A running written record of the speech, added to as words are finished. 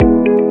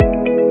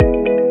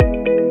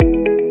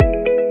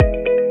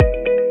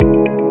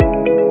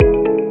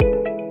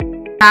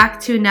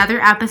back to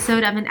another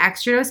episode of an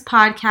Extra Dose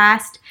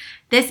podcast.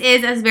 This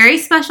is a very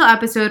special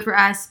episode for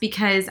us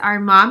because our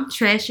mom,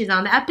 Trish, is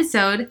on the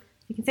episode.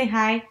 You can say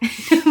hi.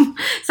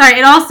 Sorry,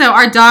 and also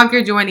our dogs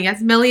are joining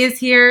us. Millie is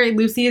here,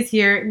 Lucy is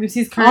here.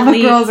 Lucy's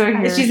currently... All the girls are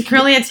here. She's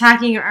currently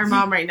attacking our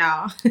mom right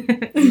now.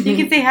 You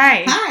can say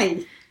hi.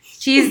 Hi.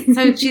 She's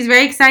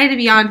very excited to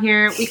be on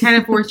here. We kind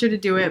of forced her to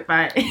do it,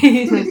 but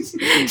she's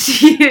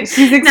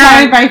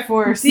excited by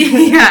force.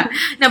 Yeah.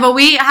 No, but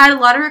we had a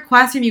lot of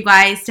requests from you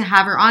guys to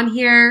have her on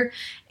here,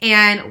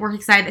 and we're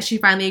excited that she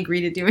finally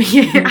agreed to doing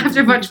it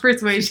after much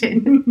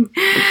persuasion.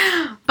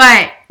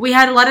 But we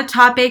had a lot of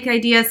topic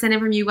ideas sent in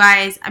from you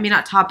guys. I mean,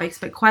 not topics,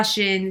 but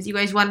questions. You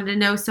guys wanted to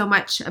know so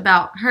much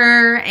about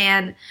her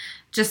and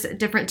just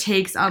different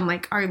takes on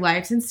like our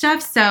lives and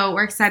stuff. So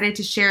we're excited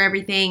to share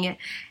everything.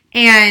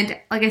 And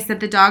like I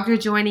said, the dogs are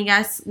joining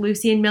us.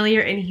 Lucy and Millie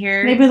are in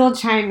here. Maybe they'll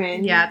chime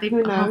in. Yeah,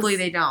 hopefully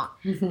they don't.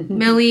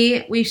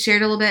 Millie, we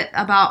shared a little bit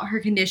about her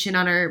condition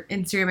on our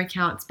Instagram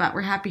accounts, but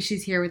we're happy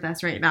she's here with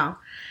us right now.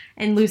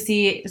 And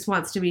Lucy just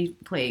wants to be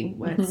playing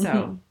with,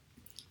 so.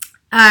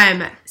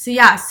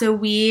 So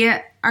we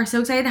are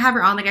so excited to have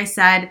her on. Like I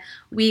said,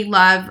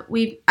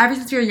 ever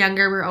since we were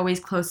younger, we're always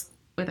close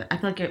with her. I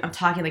feel like I'm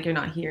talking like you're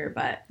not here,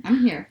 but. I'm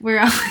here. We've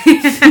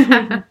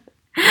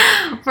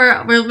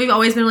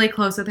always been really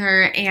close with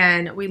her,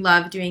 and we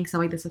love doing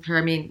something like this with her.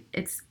 I mean,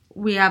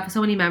 we have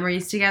so many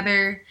memories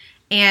together,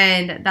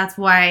 and that's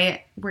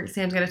why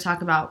Sam's going to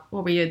talk about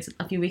what we did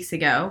a few weeks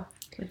ago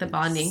with the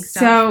bonding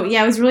stuff. So,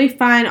 yeah, it was really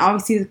fun.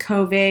 Obviously, with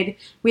COVID,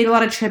 we had a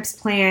lot of trips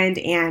planned,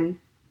 and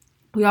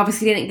we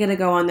obviously didn't get to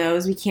go on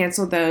those. We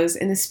canceled those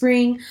in the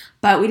spring,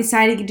 but we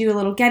decided to do a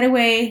little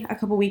getaway a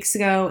couple weeks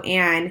ago,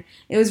 and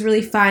it was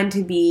really fun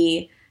to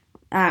be...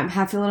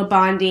 have a little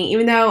bonding,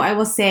 even though I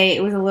will say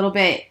it was a little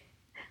bit,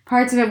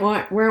 parts of it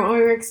weren't what we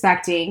were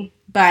expecting,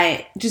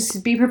 but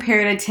just be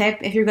prepared. A tip,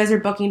 if you guys are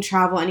booking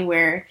travel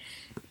anywhere,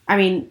 I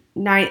mean,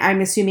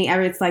 I'm assuming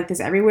it's like this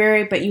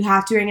everywhere, but you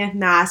have to wear a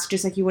mask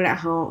just like you would at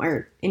home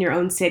or in your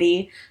own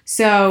city.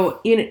 So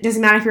it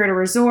doesn't matter if you're at a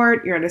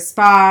resort, you're at a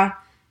spa,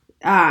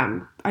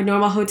 a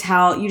normal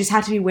hotel, you just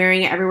have to be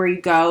wearing it everywhere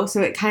you go.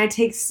 So it kind of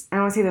takes, I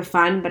don't want to say the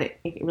fun, but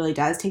it really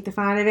does take the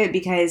fun out of it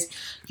because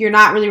you're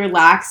not really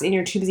relaxed and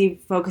you're too busy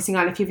focusing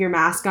on if you have your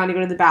mask on to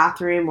go to the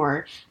bathroom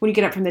or when you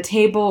get up from the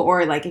table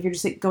or like if you're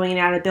just like going in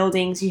and out of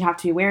buildings, you have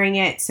to be wearing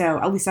it. So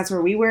at least that's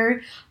where we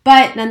were.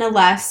 But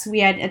nonetheless,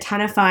 we had a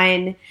ton of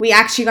fun. We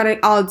actually got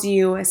to all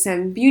do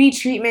some beauty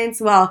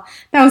treatments. Well,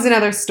 that was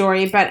another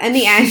story, but in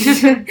the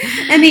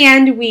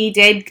end, we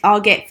did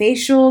all get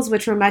facials,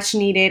 which were much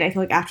needed. I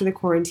feel like after the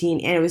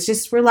quarantine, and it was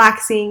just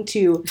relaxing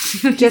to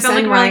just unwind.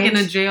 Like we're like in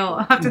a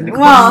jail after the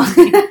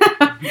quarantine.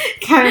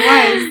 Kind of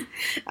was.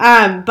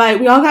 But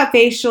we all got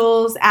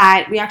facials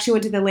we actually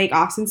went to the Lake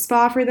Austin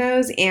spa for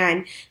those,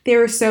 and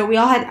we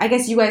all had, I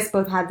guess you guys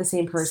both had the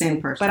same person,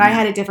 but I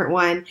had a different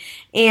one,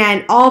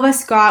 and all of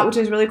us got, which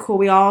was really cool,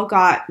 we all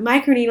got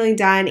microneedling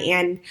done,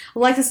 and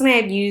Alexis and I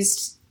have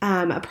used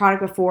a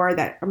product before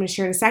that I'm going to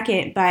share in a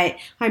second, but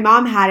my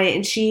mom had it,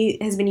 and she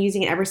has been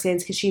using it ever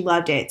since because she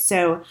loved it.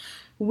 So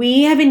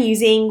we have been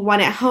using one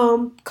at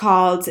home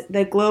called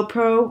the Glow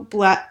Pro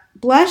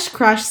Blush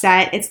Crush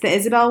Set. It's the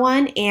Isabel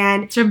one,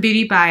 and it's from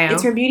Beauty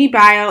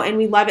Bio. And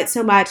we love it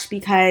so much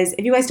because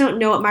if you guys don't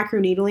know what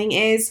microneedling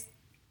is,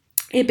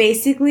 it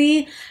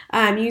basically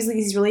uses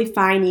these really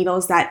fine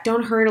needles that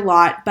don't hurt a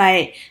lot,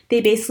 but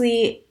they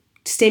basically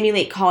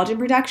stimulate collagen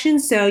production,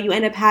 so you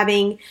end up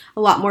having a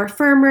lot more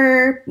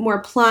firmer, more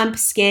plump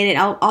skin. It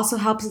also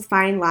helps with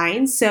fine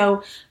lines.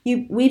 So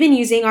we've been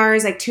using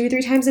ours like 2 or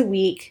 3 times a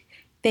week.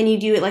 Then you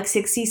do it like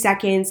 60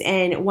 seconds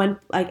and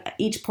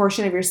each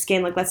portion of your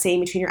skin, like let's say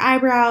in between your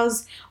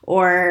eyebrows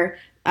or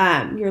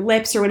your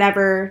lips or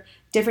whatever,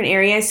 different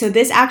areas. So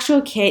this actual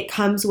kit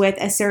comes with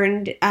a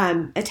certain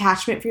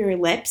attachment for your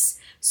lips.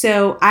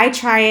 So I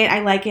try it. I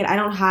like it. I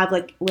don't have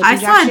like lip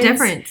injections. I saw a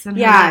difference.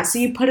 Yeah. So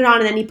you put it on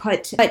and then you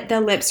put the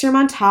lip serum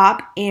on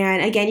top.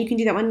 And again, you can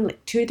do that one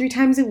like 2 or 3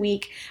 times a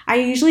week. I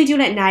usually do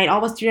it at night.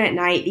 Almost do it at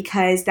night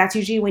because that's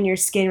usually when your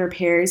skin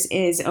repairs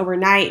is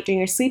overnight during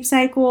your sleep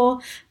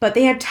cycle. But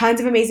they have tons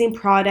of amazing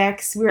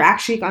products. We were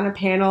actually on a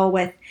panel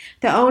with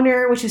the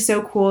owner, which is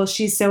so cool.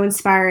 She's so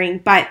inspiring.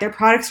 But their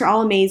products are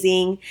all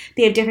amazing.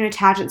 They have different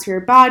attachments for your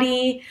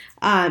body,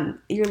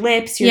 your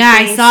lips, your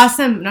face. I saw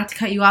some, not to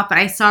cut you off, but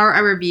I saw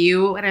a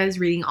review when I was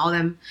reading all of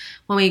them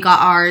when we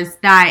got ours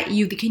that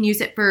you can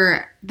use it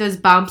for those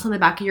bumps on the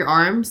back of your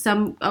arm.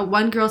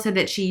 One girl said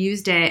that she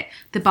used it,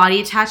 the body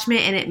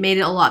attachment, and it made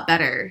it a lot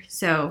better.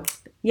 So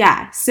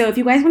yeah, so if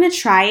you guys want to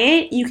try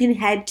it, you can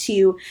head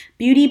to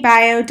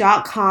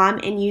beautybio.com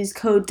and use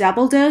code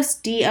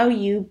DOUBLEDOSE,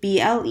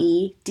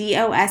 DOUBLEDOSE,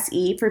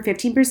 for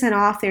 15%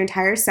 off their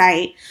entire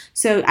site.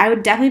 So I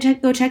would definitely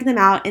go check them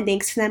out, and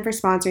thanks to them for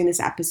sponsoring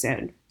this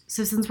episode.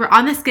 So since we're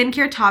on the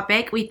skincare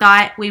topic, we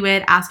thought we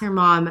would ask our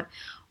mom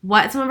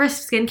what some of her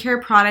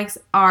skincare products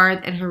are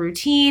in her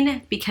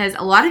routine, because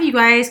a lot of you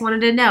guys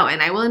wanted to know,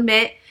 and I will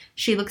admit,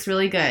 she looks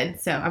really good.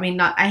 So, I mean,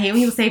 I hate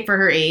when people say for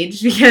her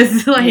age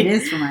because, like... It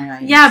is for my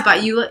age. Yeah,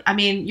 but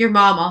your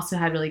mom also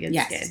had really good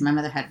skin. Yes, my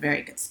mother had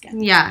very good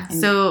skin. Yeah, and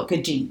so...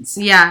 good genes.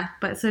 Yeah,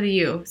 but so do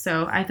you.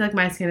 So, I feel like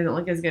my skin doesn't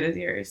look as good as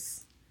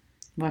yours.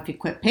 Well, if you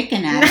quit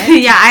picking at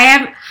it.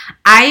 Yeah,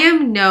 I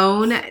am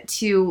known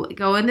to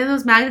go into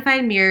those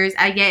magnified mirrors.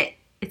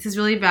 This is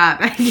really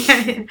bad.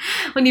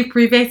 When you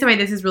pre-face it,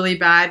 this is really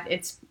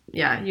bad.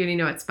 You already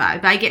know it's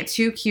bad. But I get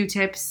 2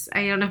 Q-tips.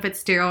 I don't know if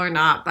it's sterile or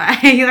not, but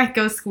I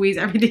go squeeze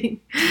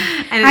everything.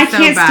 And I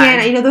can't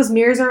stand. Those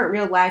mirrors aren't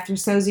real life. They're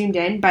so zoomed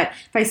in. But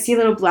if I see a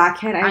little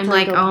blackhead, I'm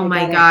like, oh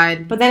my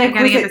god. But then I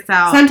gotta get this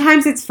out.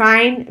 Sometimes it's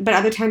fine, but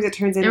other times it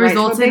turns into. It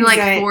results in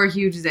 4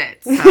 huge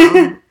zits.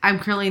 So I'm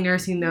currently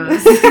nursing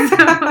those.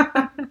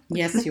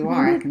 Yes, you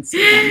are. I can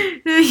see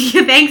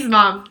them. Thanks,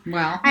 Mom.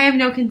 Well, I have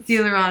no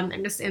concealer on.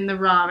 I'm just in the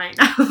raw right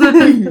now.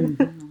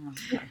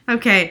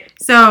 Okay,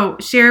 so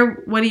share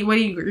what are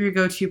your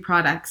go-to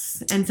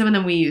products, and some of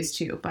them we use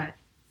too. But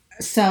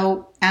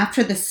so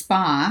after the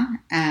spa,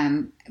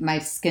 my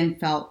skin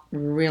felt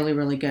really,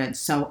 really good.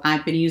 So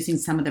I've been using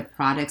some of the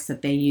products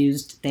that they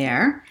used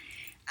there.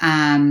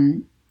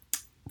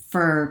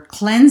 For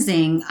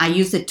cleansing, I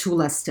use the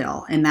Tula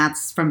still, and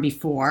that's from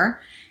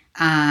before.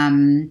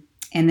 And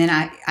then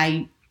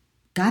I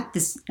got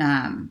this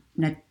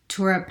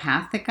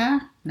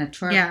Naturopathica.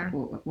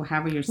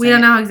 However you say it. We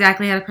don't know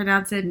exactly how to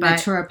pronounce it, but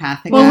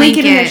Naturopathica. We'll link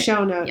it in the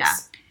show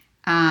notes.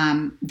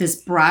 Yeah. This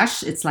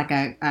brush, it's like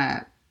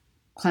a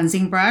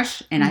cleansing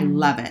brush, and I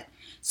love it.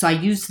 So I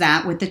use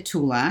that with the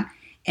Tula,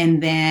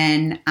 and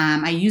then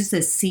I use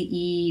the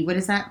CE. What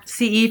is that?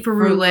 CE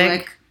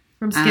Ferulic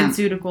from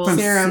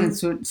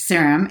SkinCeuticals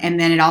serum, and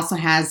then it also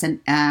has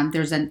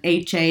there's an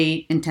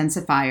HA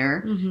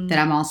intensifier that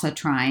I'm also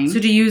trying. So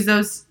do you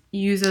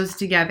use those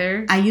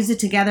together? I use it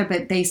together,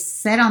 but they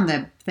said on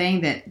the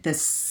thing that the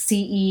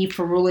CE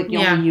Ferulic you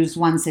only use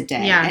once a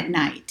day at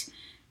night.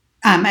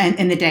 And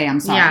in the day, in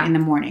the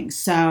morning.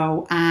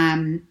 So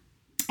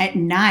at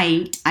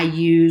night, I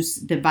use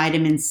the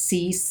vitamin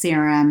C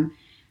serum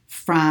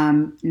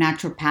from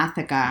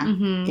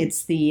Naturopathica.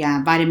 It's the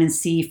vitamin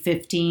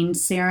C15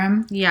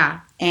 serum. Yeah.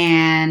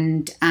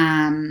 And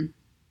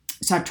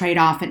so I trade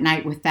off at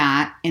night with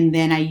that. And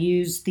then I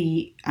use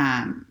the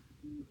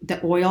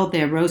oil, the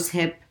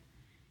rosehip.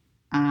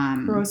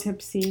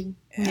 Rosehip seed.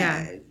 What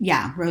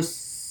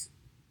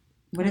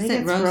is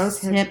it?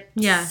 Rosehip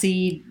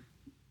seed.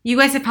 You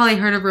guys have probably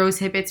heard of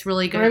rosehip. It's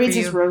really good. Or maybe it's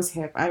just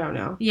rosehip. I don't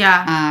know.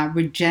 Yeah.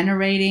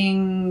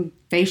 Regenerating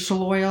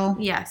facial oil.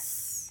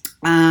 Yes.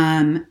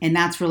 And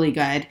that's really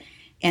good.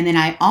 And then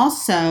I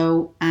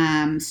also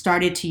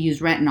started to use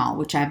retinol,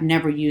 which I've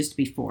never used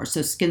before.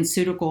 So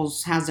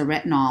SkinCeuticals has a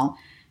retinol,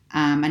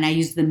 and I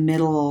use the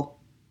middle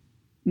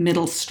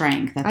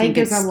strength. I think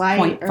it's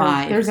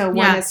 0.5. There's a one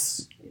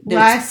that's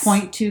less.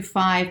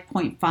 0.25,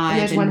 0.5.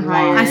 There's one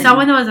higher. I saw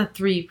one that was a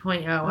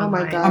 3.0. Oh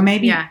my god. Or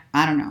maybe, I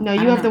don't know. No,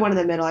 you have the one in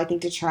the middle, I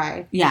think, to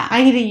try. Yeah.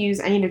 I need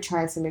to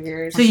try some of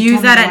yours. So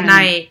use that at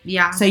night.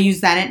 So use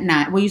that at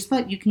night. Well, you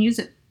can use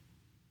it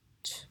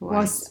twice.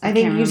 Well, I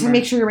think you should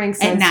make sure you're wearing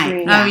sunscreen. At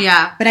night. Yeah. Oh,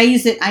 yeah. But I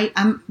use it,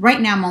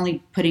 right now I'm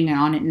only putting it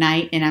on at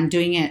night, and I'm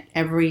doing it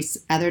every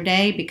other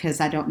day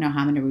because I don't know how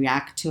I'm going to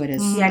react to it.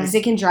 Because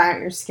it can dry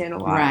out your skin a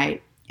lot.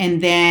 Right.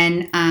 And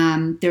then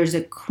there's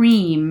a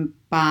cream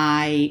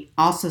by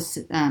also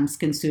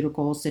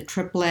SkinCeuticals, the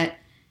Triplet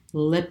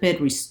Lipid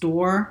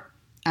Restore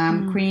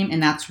cream,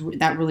 and that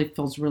really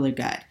feels really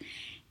good.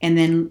 And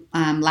then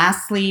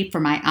lastly, for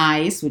my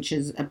eyes, which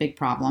is a big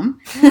problem.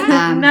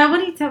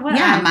 Nobody tell what?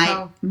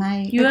 Yeah,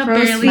 my you have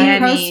barely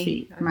any.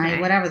 Feet, my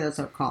whatever those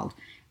are called.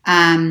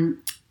 The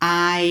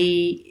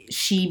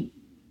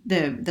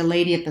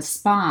lady at the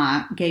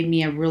spa gave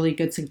me a really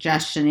good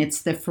suggestion.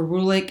 It's the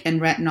Ferulic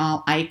and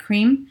Retinol Eye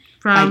Cream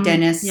by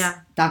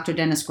Dr.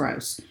 Dennis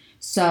Gross.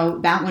 So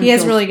that one he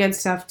has really good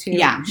stuff too.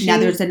 Yeah. Now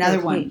there's another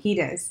one. He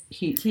does.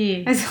 There's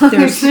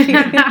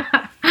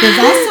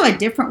also a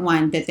different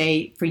one that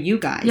for you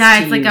guys.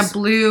 Yeah, it's like a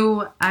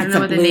blue. I don't know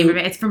what the name of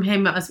it. It's from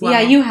him as well.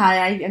 Yeah, you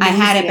had it. I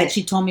had it, but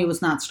she told me it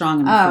was not strong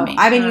enough for me.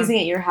 I've been using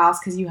it at your house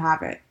because you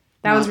have it.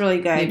 That was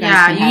really good.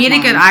 Yeah, you need a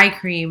good eye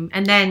cream,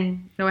 and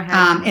then go ahead.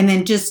 And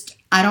then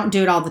I don't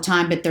do it all the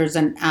time, but there's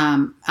an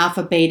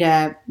Alpha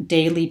Beta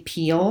Daily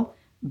Peel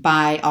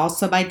by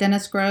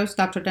Dennis Gross,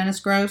 Dr. Dennis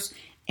Gross,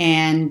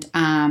 and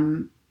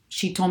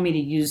she told me to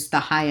use the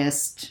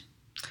highest,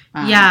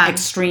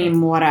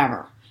 extreme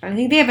whatever. I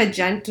think they have a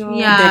gentle.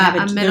 Yeah, they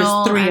have a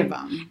middle. There's 3 of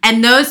them,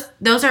 and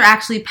those are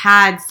actually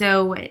pads.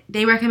 So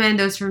they recommend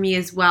those for me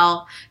as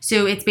well.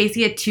 So it's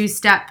basically a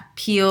 2-step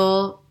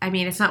peel. I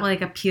mean, it's not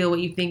like a peel what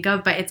you think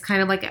of, but it's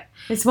kind of like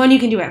it's one you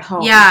can do at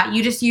home. Yeah,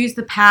 you just use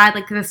the pad,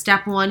 like the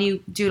step 1,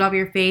 you do it over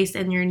your face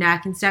and your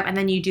neck and stuff, and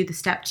then you do the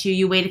step 2.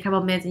 You wait a couple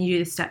of minutes and you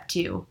do the step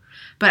 2.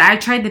 But I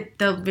tried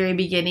the very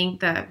beginning,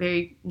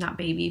 not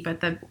baby,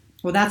 but that's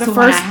the first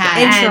one I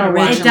had. intro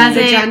one.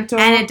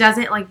 It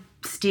doesn't like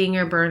sting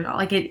or burn.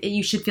 Like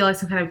you should feel like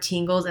some kind of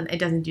tingles, and it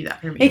doesn't do that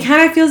for me. It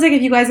kind of feels like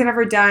if you guys have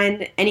ever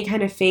done any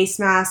kind of face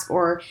mask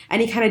or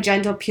any kind of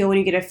gentle peel when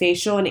you get a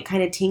facial and it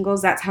kind of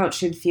tingles, that's how it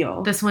should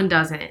feel. This one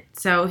doesn't.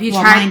 So if you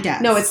mine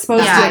does. No, it's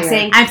supposed to.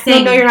 I'm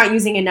saying no, you're not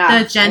using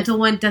enough. The gentle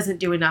one doesn't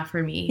do enough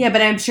for me. Yeah,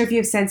 but I'm sure if you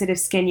have sensitive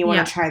skin, you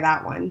want to try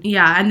that one.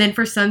 Yeah, and then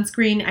for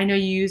sunscreen, I know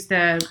you use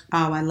the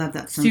I love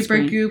that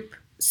sunscreen.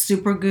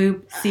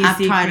 Supergoop CC I've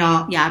tried cream.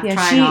 All. Yeah, I've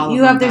tried all.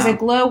 You have there's a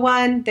glow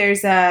one.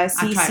 There's a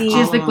CC. She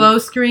has the glow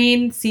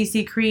screen,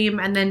 CC cream,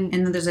 and then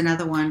there's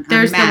another one.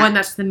 There's the one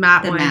that's the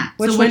matte one.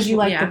 Which one do you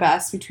like the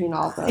best between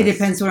all of those? It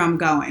depends where I'm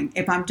going.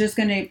 If I'm just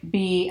going to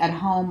be at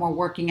home or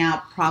working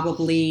out,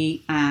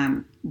 probably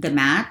the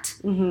matte.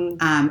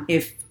 Mm-hmm.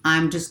 If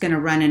I'm just going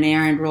to run an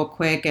errand real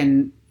quick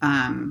and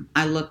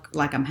I look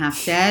like I'm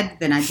half dead,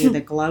 then I do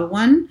the glow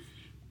one.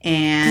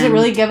 And does it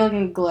really give like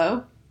a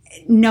glow?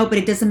 No, but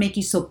it doesn't make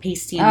you so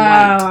pasty and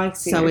white. Oh, I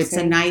see. So it's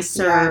a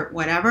nicer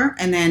whatever.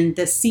 And then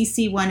the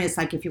CC one is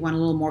like if you want a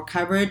little more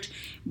coverage,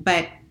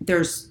 but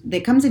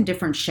it comes in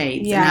different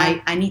shades. Yeah.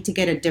 And I need to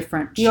get a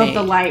different shade. You have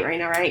the light right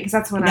now, right? Because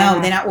that's when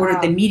then I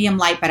ordered the medium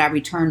light, but I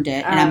returned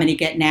it, and I'm going to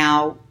get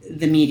now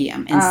the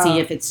medium and see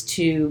if it's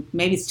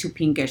maybe it's too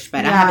pinkish,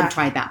 but I haven't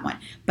tried that one.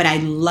 But I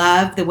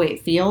love the way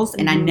it feels,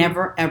 and I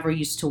never ever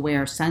used to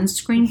wear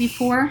sunscreen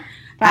before.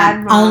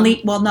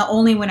 Only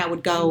when I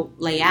would go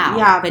lay out.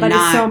 Yeah, but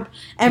not,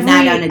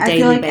 not on a daily basis. I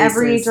feel like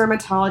every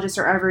dermatologist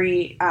or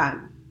every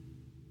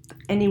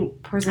any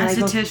person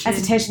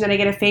esthetician that I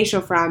get a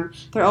facial from,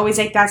 they're always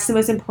like, that's the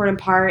most important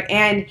part.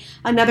 And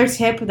another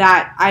tip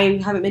that I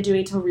haven't been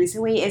doing until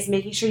recently is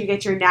making sure you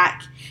get your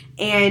neck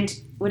and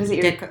what is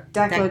it? Your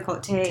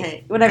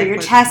décolleté, whatever, your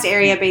chest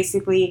area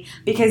basically,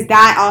 because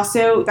that's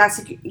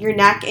your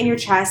neck and your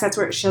chest. That's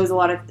where it shows a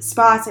lot of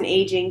spots and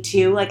aging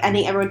too. Like I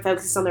think everyone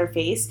focuses on their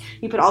face.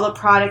 You put all the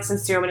products and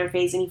serum on your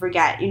face and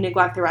you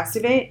neglect the rest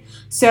of it.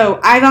 So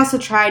I've also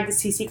tried the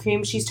CC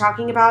cream she's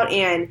talking about,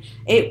 and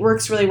it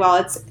works really well.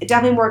 It's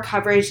definitely more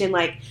coverage than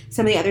like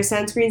some of the other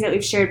sunscreens that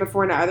we've shared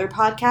before in our other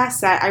podcasts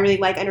that I really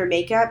like under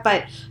makeup.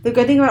 But the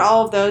good thing about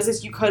all of those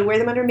is you could wear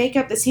them under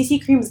makeup. The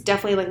CC cream is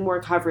definitely like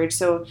more coverage,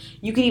 so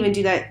you can even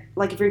do that,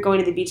 like if you're going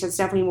to the beach, that's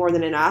definitely more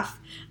than enough.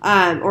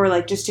 Or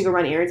like just to go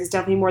run errands, it's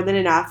definitely more than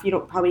enough. You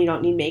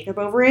don't need makeup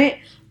over it.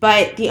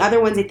 But the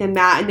other ones, like the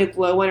matte and the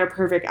glow one, are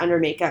perfect under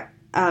makeup,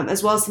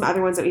 as well as some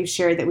other ones that we've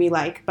shared that we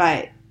like.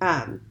 But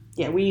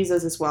we use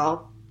those as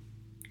well.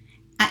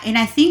 And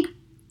I think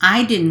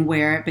I didn't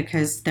wear it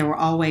because there were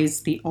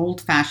always the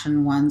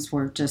old-fashioned ones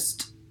were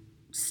just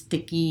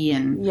sticky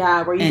and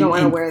where you don't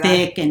want to wear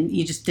thick, that, and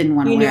you just didn't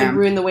want to wear them.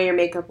 Ruin the way your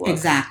makeup looks.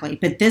 Exactly,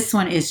 but this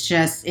one is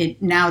just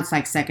now it's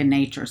like second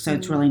nature, so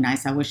it's really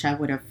nice. I wish I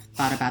would have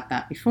thought about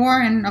that before,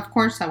 and of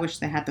course, I wish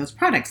they had those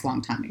products a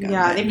long time ago.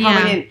 Yeah, they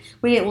probably didn't.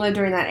 We didn't live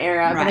during that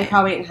era, but they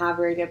probably didn't have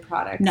very good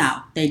products. No,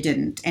 they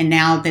didn't, and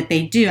now that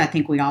they do, I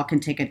think we all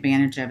can take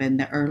advantage of it. And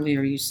the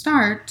earlier you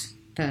start.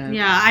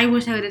 I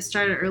wish I would have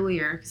started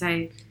earlier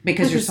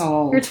because you're so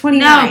old. You're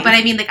 29. No, but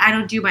I mean, like I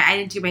didn't do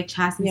my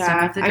chest and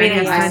stuff.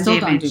 I still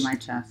don't do my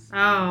chest.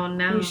 Oh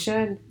no, you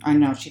should. I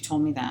know. She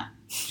told me that.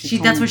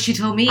 That's what she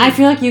told me. I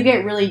feel like you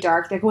get really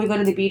dark. Like when we go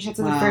to the beach, that's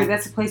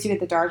the place you get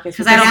the darkest.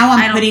 Because now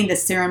I'm putting the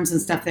serums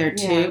and stuff there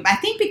too. Yeah. I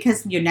think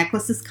because your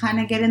necklaces kind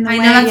of get in the way. I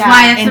know, that's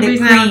why that's the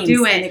reason I don't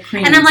do it.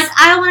 And I'm like,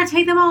 I don't want to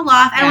take them all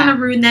off. I don't want to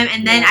ruin them.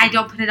 And then I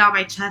don't put it on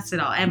my chest at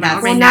all. And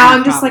now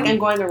I'm just like, I'm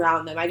going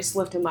around them. I just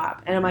lift them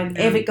up. And I'm like,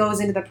 if it goes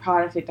into the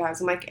product, it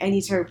does. I'm like, I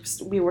need to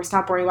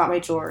stop worrying about my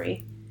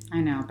jewelry. I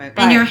know, but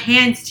and your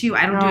hands too.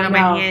 I don't do it on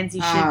my hands.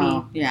 You should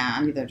be. Yeah,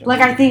 I'm either. Like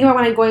I think about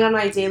when I'm going on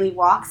my daily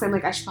walks. I'm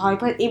like, I should probably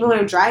put. Even when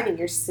I'm driving,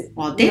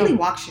 daily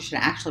walks you should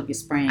actually be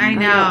spraying. I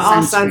know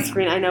all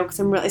sunscreen. I know because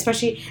I'm really,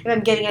 especially if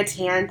I'm getting a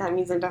tan, that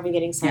means I'm definitely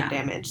getting sun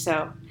damage.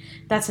 So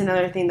that's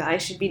another thing that I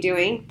should be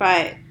doing.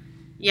 But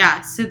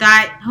so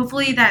that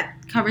hopefully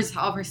that covers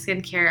all of her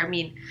skincare. I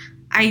mean,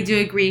 I do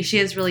agree. She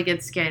has really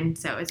good skin,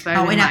 so it's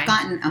better than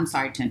mine. I'm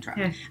sorry to interrupt.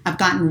 Yeah. I've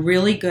gotten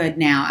really good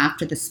now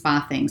after the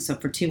spa thing. So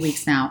for 2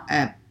 weeks now,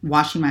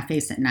 washing my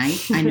face at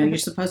night. I know you're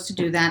supposed to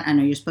do that. I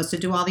know you're supposed to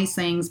do all these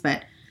things,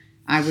 but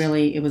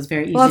it was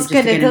very easy it's just to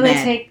get in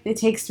bed. It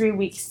takes 3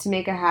 weeks to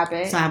make a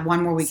habit. So I have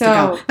 1 more week to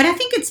go. But I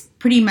think it's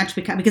pretty much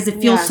because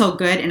it feels so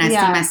good, and I see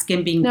my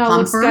skin being plumper. It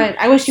looks good.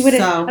 I wish you would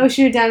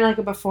have done like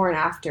a before and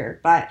after,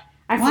 but...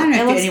 I don't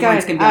know if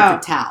anyone's going to be able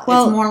to tell.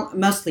 Well, it's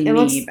mostly me.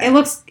 It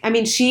looks, I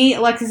mean,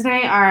 Alexis and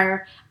I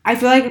are, I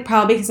feel like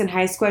probably because in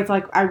high school, I feel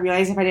like I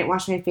realized if I didn't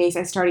wash my face,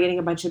 I started getting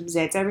a bunch of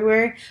zits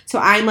everywhere. So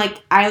I'm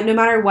like, no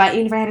matter what,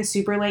 even if I had a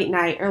super late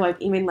night or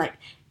like even like,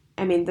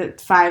 I mean, the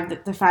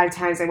five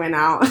times I went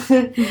out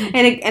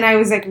and I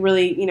was like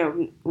really,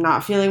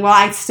 not feeling well,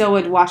 I still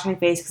would wash my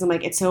face because I'm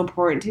like, it's so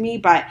important to me.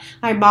 But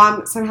my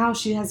mom, somehow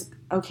she has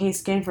okay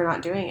skin for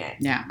not doing it.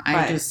 Yeah,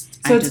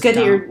 So it's good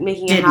that you're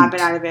making a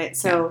habit out of it.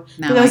 So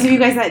for those of you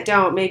guys that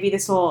don't, maybe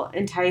this will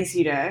entice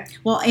you to.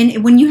 Well,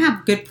 and when you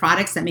have good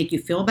products that make you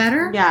feel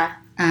better. Yeah.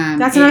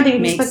 That's another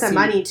thing. You spend the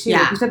money too.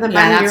 Yeah. You spend the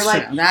money. You're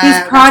like,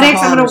 these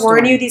products, I'm going to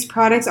warn you, these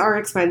products are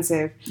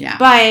expensive. Yeah.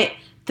 But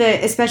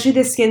especially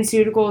the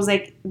SkinCeuticals,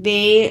 like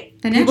the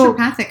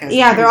naturopathic.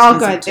 They're all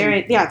good.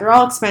 They're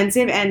all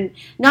expensive, and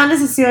not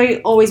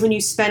necessarily always when you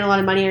spend a lot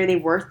of money are they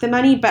worth the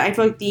money. But I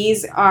feel like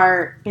these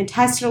are been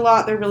tested a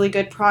lot. They're really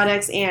good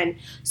products, and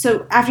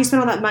so after you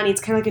spend all that money,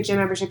 it's kind of like a gym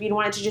membership. You don't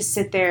want it to just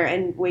sit there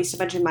and waste a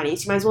bunch of money.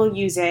 So you might as well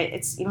use it.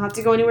 You don't have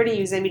to go anywhere to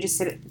use them. You just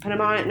put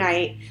them on at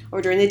night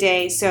or during the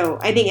day. So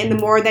I think, and the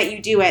more that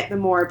you do it, the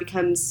more it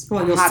becomes.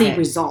 Well, you'll see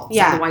results.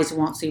 Yeah. Otherwise, you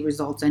won't see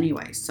results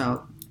anyway.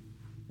 So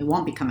it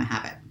won't become a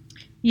habit.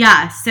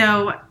 Yeah,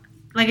 so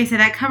like I said,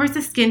 that covers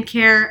the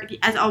skincare.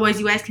 As always,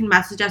 you guys can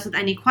message us with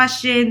any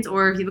questions,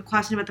 or if you have a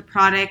question about the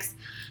products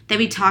that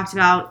we talked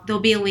about,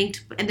 there'll be a link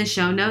in the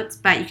show notes,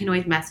 but you can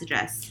always message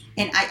us.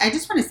 And I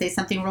just want to say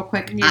something real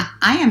quick. Yeah.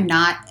 I am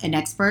not an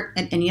expert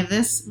at any of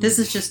this. This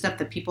is just stuff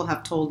that people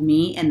have told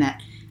me and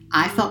that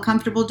I felt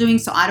comfortable doing,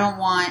 so I don't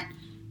want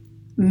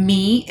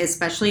me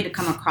especially to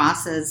come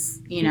across as,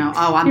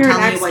 I'm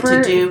telling you what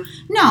to do.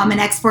 No, I'm an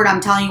expert. I'm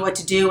telling you what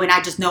to do, and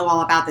I just know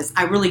all about this.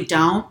 I really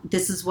don't.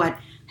 This is what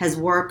has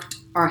worked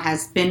or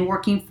has been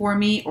working for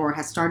me or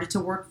has started to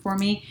work for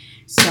me.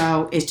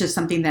 So it's just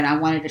something that I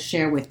wanted to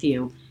share with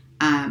you,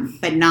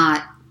 but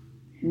not,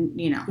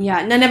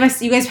 Yeah, none of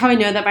us, you guys probably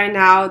know that by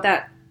now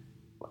that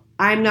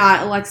I'm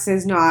not,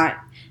 Alexa's not,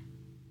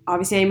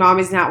 obviously my mom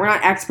is not. We're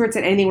not experts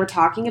at anything we're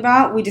talking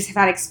about. We just have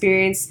had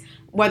experience.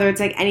 Whether it's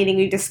like anything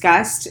we've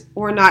discussed,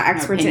 we're not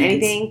experts in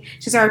anything.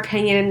 It's just our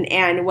opinion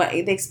and what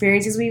the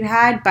experiences we've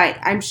had. But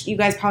you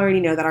guys probably already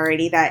know that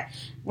already. That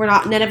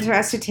none of us are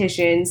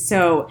estheticians.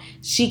 So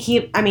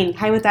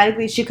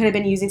hypothetically, she could have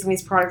been using some of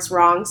these products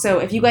wrong. So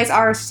if you guys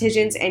are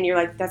estheticians and you're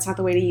like, that's not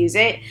the way to use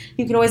it,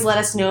 you can always let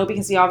us know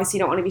because we obviously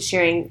don't want to be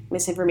sharing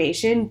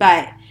misinformation.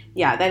 But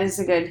yeah, that is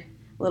a good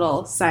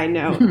little side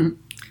note.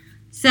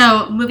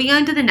 So, moving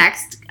on to the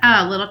next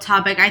little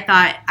topic, I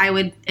thought I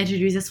would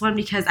introduce this one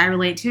because I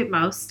relate to it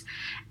most.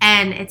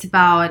 And it's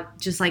about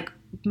just like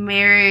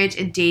marriage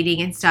and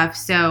dating and stuff.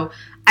 So,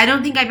 I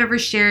don't think I've ever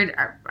shared,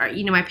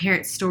 my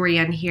parents' story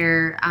on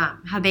here,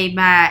 how they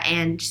met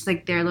and just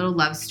like their little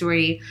love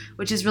story,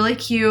 which is really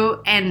cute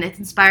and it's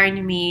inspiring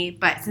to me.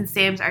 But since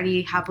Sam's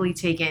already happily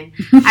taken,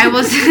 I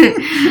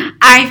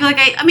feel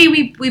like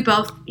we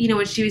both,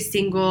 when she was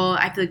single,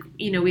 I feel like,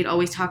 we'd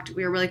always talked,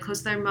 we were really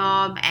close to our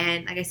mom.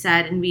 And like I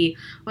said, and we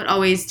would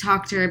always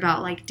talk to her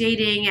about like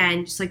dating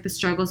and just like the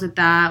struggles with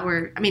that,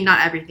 or,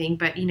 not everything,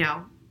 but,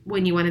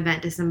 when you want to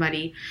vent to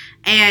somebody.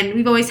 And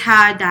we've always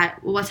had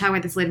that, we'll talk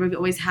about this later, but we've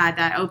always had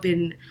that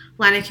open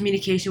line of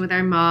communication with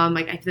our mom.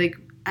 Like, I feel like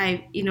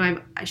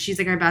she's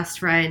like our best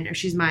friend, or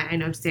she's I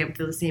know Sam would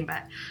feel the same,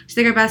 but she's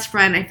like our best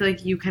friend. I feel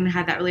like you kind of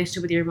had that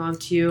relationship with your mom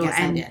too. Yes,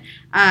 and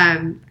I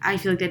did. I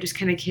feel like that just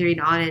kind of carried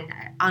on. And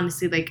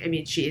honestly,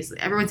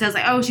 everyone says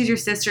like, oh, she's your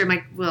sister. I'm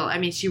like, well,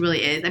 she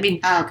really is.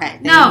 Okay.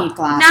 No,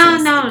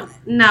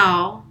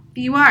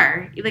 you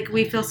are. Like,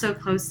 we feel so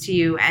close to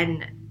you.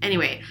 And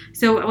anyway,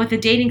 so with the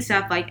dating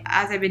stuff, like,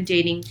 as I've been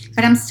dating.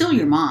 But I'm still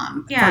your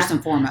mom, first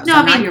and foremost. No,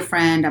 I'm not your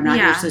friend. I'm not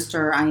your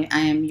sister. I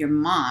am your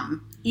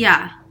mom.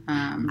 Yeah.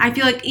 I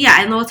feel like,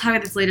 and we'll talk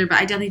about this later, but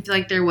I definitely feel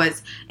like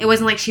it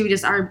wasn't like she would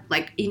just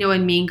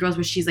in Mean Girls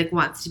where she's like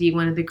wants to be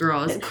one of the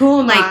girls.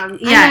 Cool mom.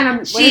 Yeah.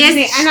 I'm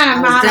not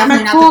a mom.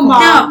 I'm a cool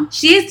mom.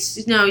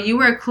 No, you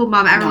were a cool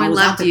mom. Everyone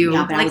loved you.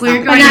 Like, we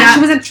were growing up.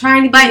 She wasn't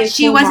trying to be but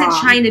she wasn't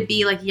trying to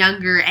be like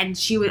younger, and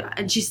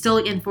she still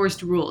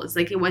enforced rules.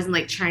 Like, it wasn't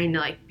like trying to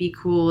like be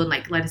cool and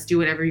like let us do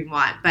whatever we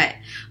want. But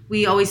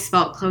we always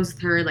felt close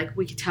with her. Like,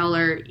 we could tell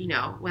her,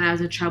 when I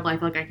was in trouble, I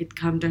felt like I could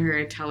come to her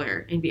and tell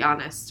her and be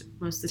honest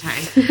most of the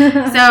time.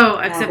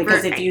 So,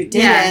 because if you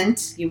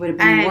didn't, you would have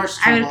been in worse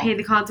trouble. I would have paid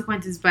the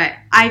consequences, but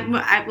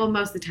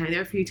most of the time. There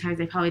were a few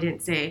times I probably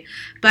didn't say.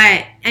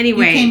 But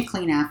anyway. You came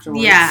clean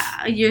afterwards.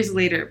 Yeah, years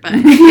later. But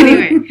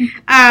anyway.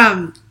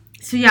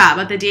 So yeah,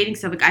 about the dating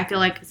stuff, like, I feel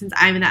like since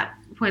I'm in that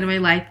point in my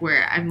life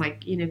where I'm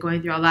like,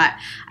 going through all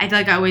that, I feel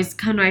like I always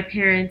come to my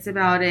parents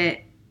about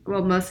it.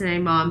 Well, mostly my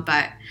mom,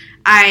 but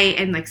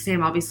and like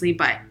Sam, obviously,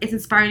 but it's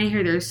inspiring to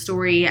hear their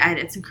story, and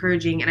it's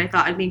encouraging, and I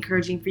thought it'd be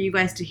encouraging for you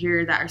guys to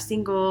hear that are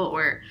single,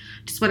 or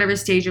just whatever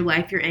stage of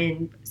life you're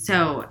in,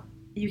 so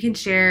you can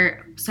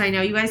share. So I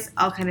know you guys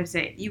all kind of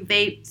say, you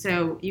vape,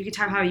 so you can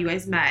talk how you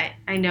guys met.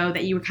 I know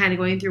that you were kind of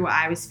going through what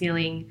I was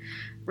feeling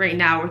right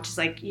now, which is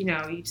like, you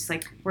just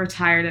like, we're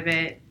tired of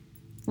it.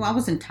 Well, I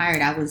wasn't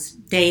tired. I was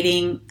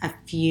dating a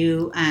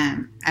few.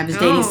 I was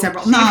dating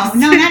several. No,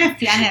 not a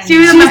few. She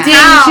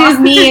was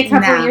me a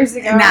couple years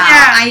ago.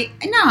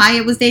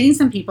 I was dating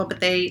some people,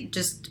 but they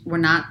just were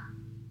not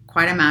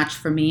quite a match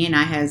for me. And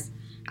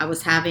I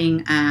was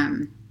having.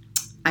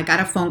 I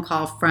got a phone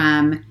call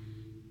from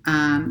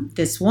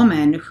this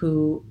woman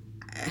who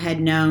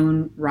had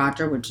known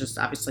Roger, which is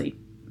obviously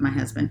my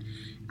husband.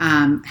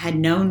 Had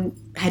known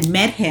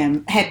about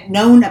him.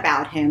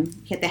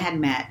 They had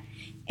met.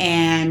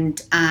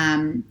 And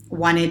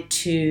wanted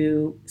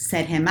to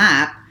set him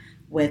up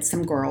with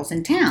some girls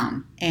in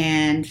town.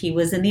 And he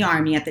was in the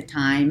Army at the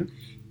time.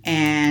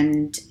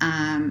 And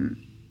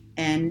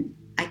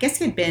I guess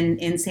he had been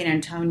in San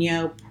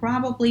Antonio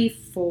probably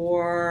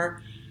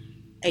for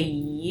a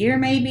year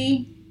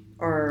maybe,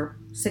 or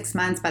 6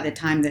 months by the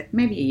time that,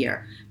 maybe a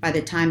year, by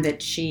the time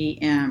that she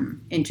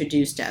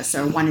introduced us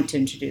or wanted to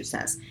introduce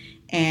us.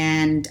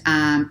 And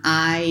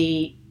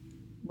I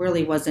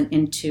really wasn't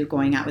into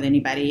going out with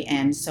anybody.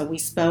 And so we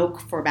spoke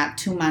for about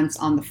 2 months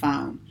on the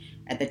phone.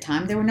 At the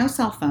time, there were no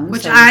cell phones.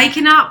 Which I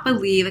cannot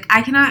believe. Like,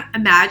 I cannot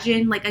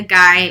imagine, like, a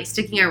guy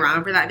sticking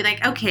around for that. I'd be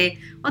like, okay,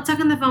 we'll talk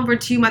on the phone for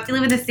 2 months. You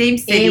live in the same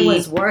city. It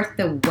was worth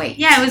the wait.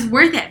 Yeah, it was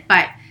worth it.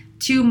 But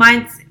 2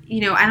 months,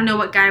 I don't know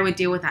what guy would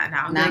deal with that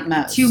now. Not like,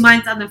 most. 2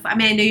 months on the phone. I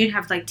mean, I know you didn't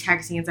have, like,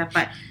 texting and stuff,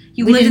 but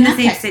you lived in the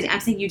same city.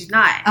 I'm saying you did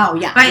not. Oh,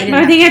 yeah. But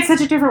I think it's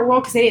such a different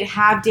world because they didn't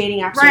have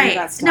dating apps. Right.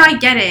 That stuff. No, I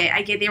get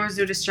it. There was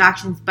no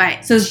distractions,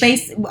 but... So it's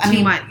based... I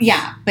mean, months.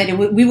 yeah, but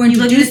we were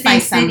introduced by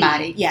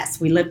somebody. City.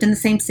 Yes, we lived in the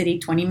same city,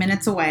 20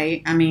 minutes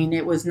away. I mean,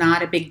 it was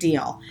not a big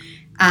deal.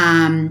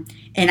 And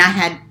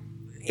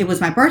it was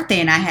my birthday,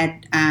 and I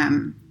had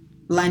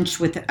lunch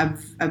with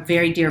a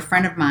very dear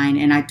friend of mine,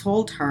 and I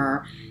told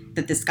her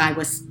that this guy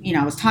was,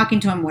 I was talking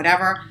to him,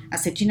 whatever. I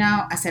said,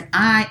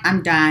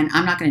 I'm done.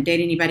 I'm not going to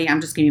date anybody.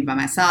 I'm just going to be by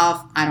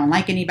myself. I don't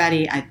like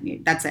anybody.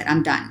 That's it.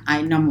 I'm done.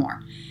 No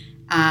more.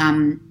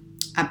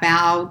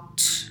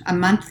 About a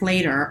month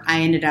later,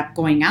 I ended up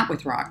going out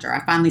with Roger.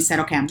 I finally said,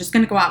 okay, I'm just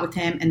going to go out with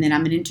him, and then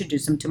I'm going to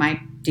introduce him to my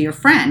dear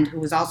friend who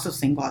was also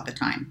single at the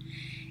time.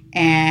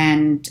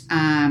 And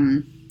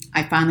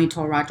I finally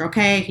told Roger,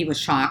 okay. He was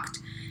shocked,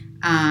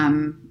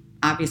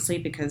 obviously,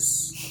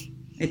 because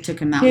it took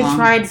him that long. He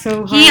tried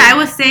so hard. I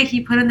would say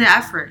he put in the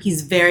effort. He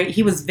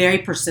was very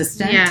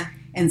persistent. Yeah.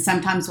 And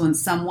sometimes when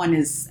someone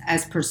is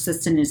as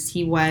persistent as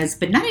he was,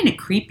 but not in a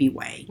creepy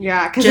way.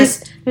 Yeah,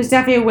 because there's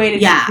definitely a way to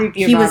be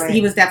creepy about it.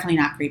 He was definitely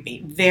not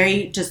creepy.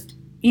 Very just,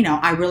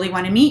 I really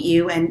want to meet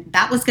you. And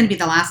that was going to be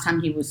the last time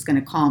he was going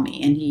to call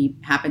me. And he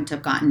happened to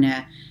have gotten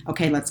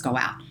okay, let's go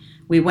out.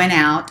 We went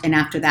out. And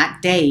after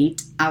that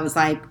date, I was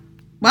like,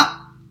 well,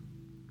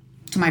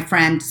 to my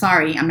friend,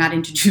 sorry, I'm not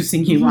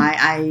introducing you.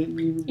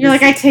 You're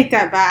like, I take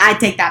that back. I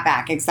take that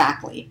back,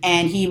 exactly.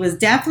 And he was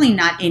definitely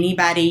not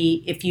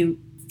anybody, if you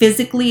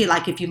physically,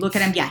 like if you look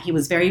at him, yeah, he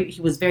was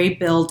very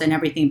built and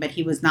everything, but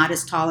he was not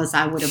as tall as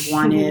I would have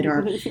wanted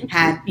or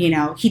had,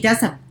 he does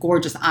have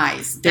gorgeous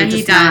eyes. They're just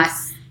he does. Not,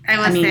 I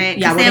would say.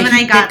 Yeah, Sam and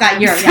I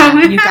got you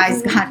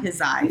guys got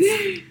his eyes.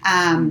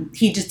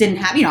 He just didn't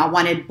have, I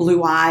wanted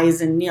blue eyes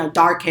and,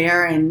 dark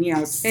hair and,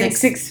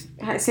 6'8".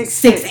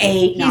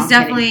 He's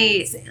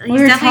definitely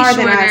shorter.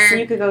 Than us, so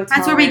you could go taller.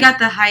 That's where we got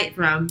the height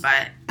from,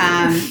 but.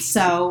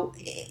 So,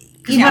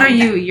 what are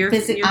you? You're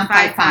I'm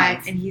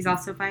 5'5", and he's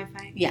also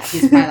 5'5". Yeah,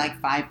 he's probably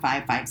like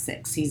 5'5",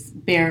 5'6". He's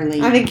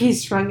barely. I think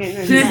he's shrunk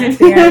it.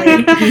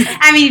 Barely.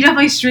 I mean, you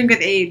definitely shrink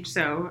with age,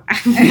 so.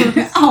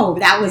 Oh,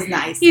 that was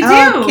nice. You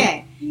do.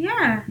 Okay.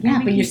 Yeah.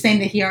 But you're saying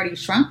that he already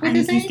shrunk with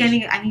his age? I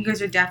think you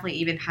guys are definitely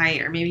even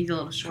higher. Maybe he's a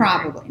little shorter.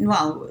 Probably.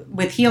 Well,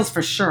 with heels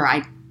for sure.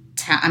 I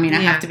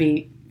have to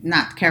be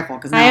not careful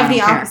because I have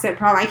the opposite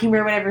problem. I can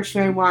wear whatever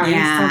shoe I want.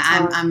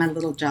 Yeah, I'm a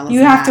little jealous.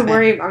 You have to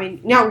worry. I mean,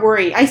 not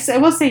worry. I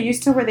will say you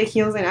still wear the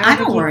heels, and I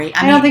don't worry.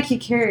 I don't think he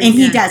cares. And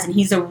he does, and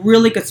he's a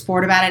really good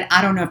sport about it.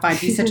 I don't know if I'd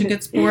be such a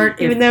good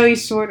sport, even though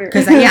he's shorter.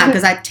 Because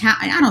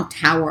I don't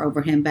tower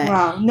over him,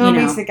 but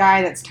nobody's the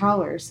guy that's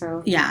taller.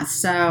 So yeah.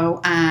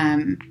 So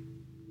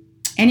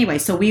anyway,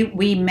 so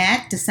we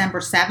met December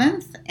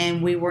 7th,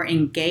 and we were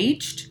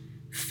engaged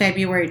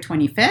February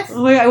 25th.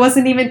 It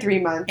wasn't even 3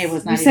 months. It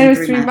was not. You said it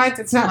was 3 months.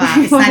 It's not.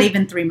 Well, it's not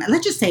even 3 months.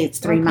 Let's just say it's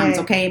 3 months.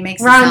 Okay, it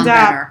makes it sound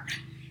better.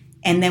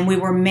 And then we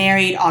were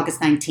married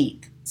August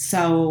 19th.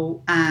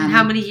 So. And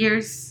how many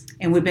years?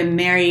 And we've been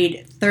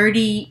married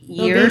 30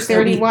 years.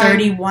 31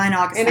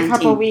 August 19th. In a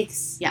couple of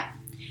weeks. Yeah.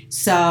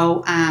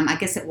 So I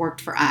guess it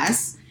worked for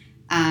us.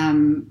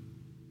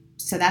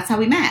 So that's how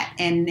we met,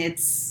 and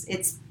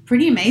it's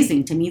pretty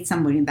amazing to meet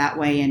somebody that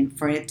way, and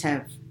for it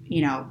to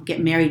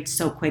get married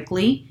so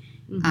quickly.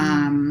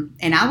 Mm-hmm.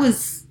 And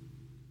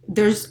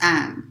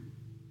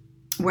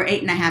we're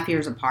 8.5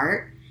 years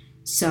apart.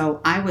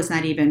 So I was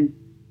not even,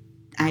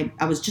 I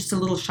was just a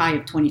little shy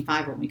of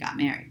 25 when we got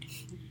married.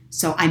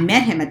 So I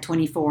met him at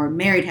 24,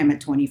 married him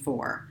at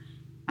 24.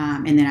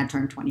 And then I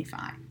turned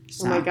 25.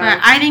 So. Oh my God. But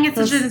I think it's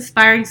such an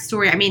inspiring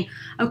story. I mean,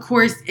 of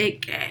course,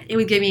 it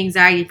would give me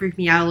anxiety, freak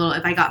me out a little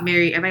if I got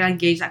married, if I got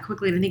engaged that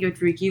quickly. I think it would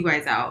freak you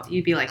guys out.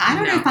 You'd be like, I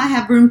don't know if I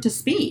have room to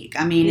speak.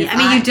 I mean,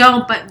 you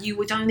don't, but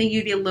you don't think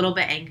you'd be a little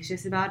bit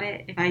anxious about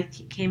it if I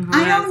came home?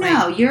 I don't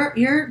know. Like,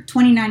 you're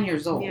 29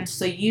 years old, yeah.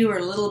 So you are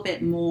a little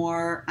bit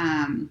more.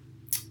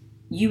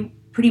 You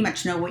pretty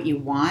much know what you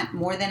want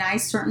more than I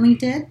certainly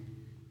did.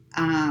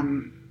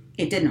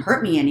 It didn't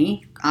hurt me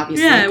any,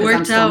 obviously, because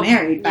I'm still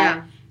married, but.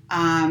 Yeah.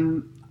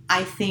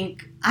 I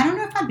don't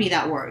know if I'd be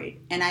that worried.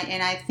 And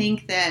I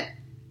think that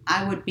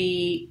I would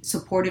be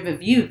supportive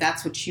of you if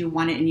that's what you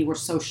wanted and you were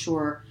so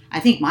sure. I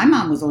think my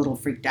mom was a little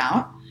freaked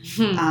out.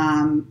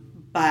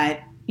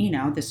 But,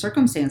 the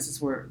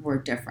circumstances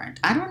were different.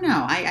 I don't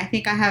know. I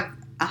think I have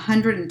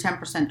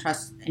 110%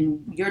 trust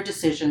in your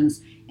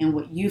decisions and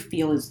what you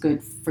feel is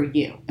good for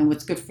you. And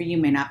what's good for you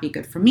may not be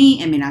good for me.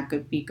 It may not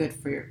be good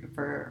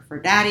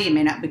for Daddy. It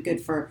may not be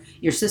good for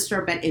your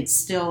sister, but it's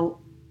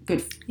still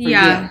good for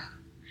you.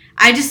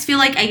 I just feel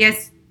like, I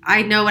guess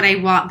I know what I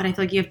want, but I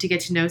feel like you have to get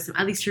to know some,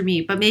 at least for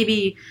me. But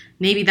maybe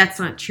that's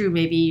not true.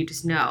 Maybe you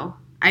just know.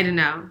 I don't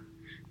know.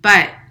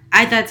 But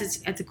I thought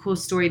it's a cool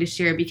story to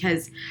share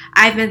because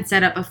I've been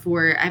set up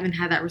before. I haven't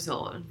had that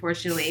result,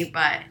 unfortunately.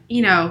 But,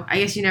 I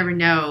guess you never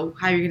know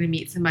how you're going to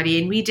meet somebody.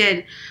 And we've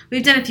done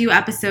a few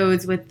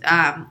episodes with,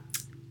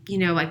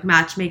 like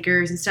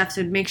matchmakers and stuff.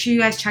 So make sure you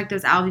guys check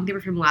those out. I think they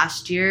were from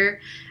last year.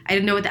 I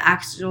don't know what the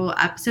actual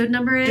episode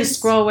number is. Just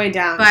scroll way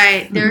down.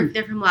 But they're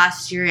from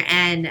last year,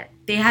 and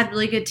they had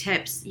really good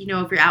tips, if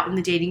you're out in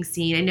the dating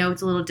scene. I know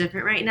it's a little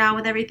different right now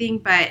with everything,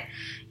 but,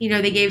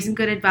 they gave some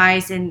good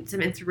advice and some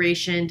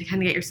inspiration to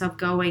kind of get yourself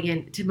going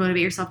and to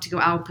motivate yourself to go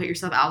out and put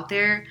yourself out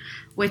there,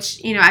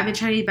 which, I've been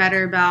trying to be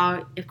better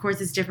about. Of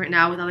course, it's different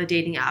now with all the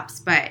dating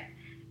apps, but,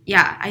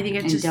 yeah, I think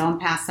it's and don't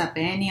pass up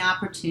any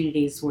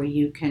opportunities where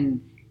you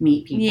can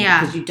meet people.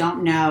 Because you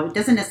don't know. It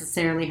doesn't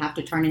necessarily have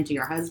to turn into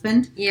your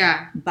husband.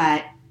 Yeah.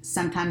 But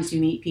sometimes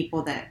you meet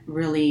people that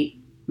really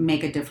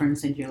make a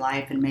difference in your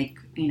life and make,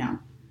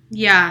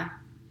 Yeah.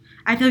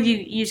 I feel like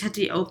you just have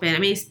to be open. I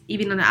mean,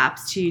 even on the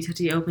apps too, you have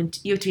to be open.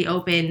 You have to be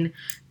open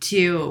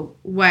to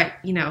what,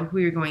 who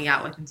you're going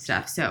out with and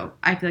stuff. So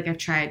I feel like I've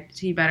tried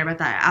to be better about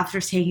that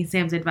after taking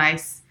Sam's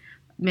advice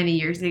many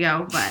years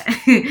ago. But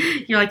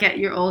you're like at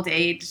your old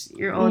age,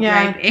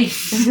 ripe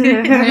age. What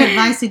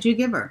advice did you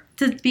give her?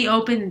 To be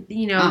open, to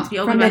be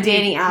open from the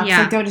dating apps.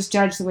 Yeah. Like, don't just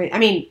judge the way. I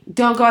mean,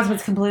 don't go out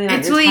with completely not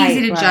It's your really type,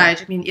 easy to but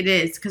judge. I mean, it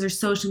is because there's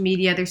social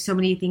media. There's so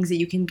many things that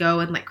you can go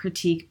and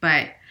critique,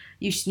 but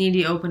you should need to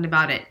be open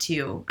about it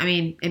too. I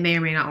mean, it may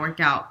or may not work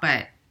out,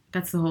 but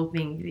that's the whole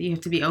thing. You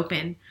have to be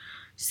open.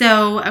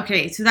 So,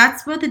 okay, so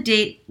that's what the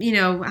date,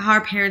 how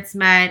our parents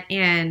met,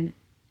 and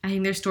I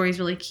think their story is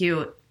really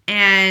cute.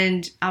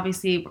 And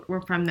obviously,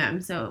 we're from them,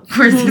 so of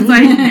course it's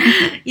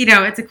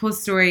it's a cool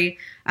story.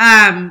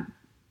 So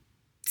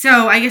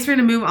I guess we're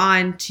gonna move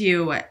on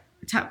to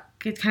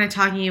kind of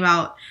talking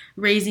about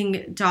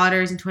raising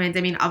daughters and twins.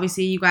 I mean,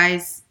 obviously, you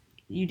guys.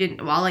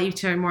 I'll let you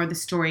share more of the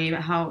story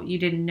about how you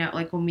didn't know,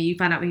 when you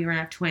found out you were going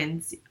to have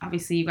twins,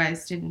 obviously you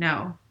guys didn't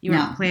know. You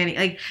weren't planning.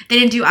 They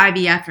didn't do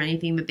IVF or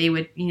anything, but they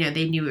would,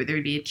 they knew there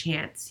would be a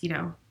chance,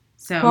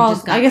 So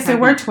well, I guess there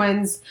were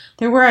twins.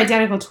 There were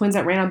identical twins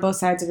that ran on both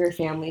sides of your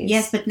families.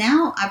 Yes, but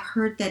now I've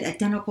heard that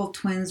identical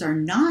twins are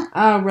not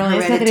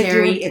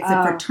hereditary. It's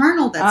a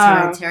fraternal that's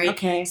hereditary.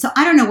 Okay. So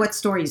I don't know what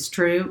story is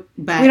true,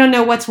 but we don't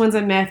know which one's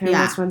a myth and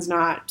which one's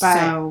not. But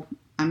so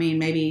I mean,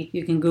 maybe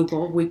you can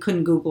Google. We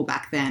couldn't Google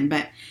back then,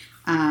 but,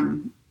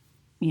 I'm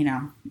going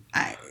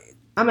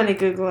to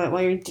Google it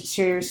while you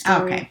share your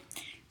story. Okay.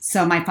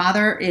 So my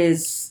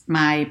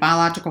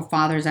biological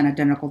father was an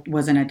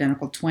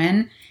identical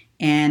twin.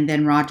 And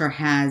then Roger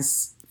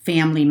has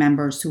family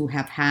members who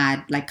have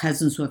had,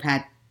 cousins who have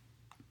had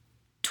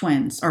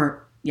twins,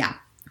 who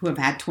have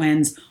had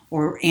twins,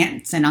 or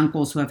aunts and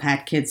uncles who have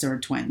had kids that are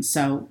twins.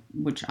 So,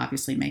 which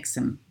obviously makes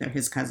them, they're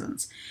his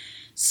cousins.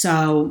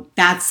 So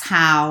that's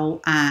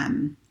how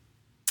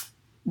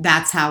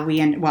we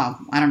ended. Well,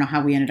 I don't know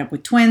how we ended up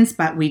with twins,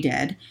 but we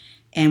did,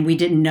 and we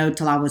didn't know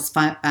till I was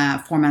 4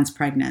 months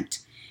pregnant,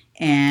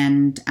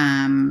 and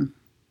then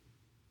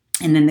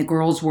the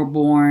girls were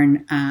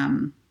born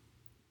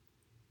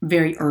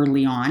very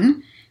early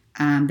on.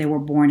 They were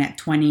born at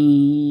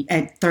 30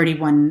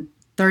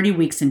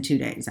 weeks and 2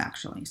 days,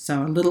 actually,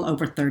 so a little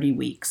over 30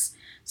 weeks.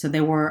 So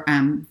they were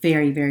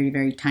very, very,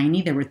 very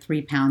tiny. They were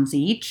 3 pounds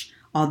each.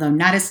 Although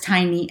not as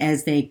tiny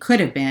as they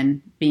could have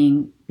been,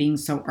 being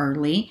so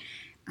early.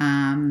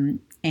 And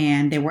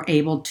they were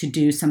able to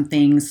do some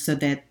things so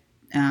that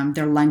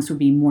their lungs would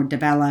be more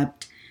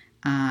developed.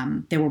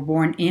 They were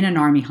born in an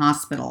Army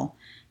hospital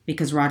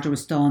because Roger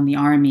was still in the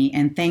Army.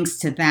 And thanks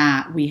to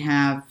that, we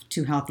have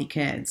 2 healthy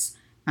kids.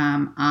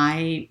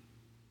 I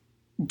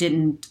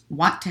didn't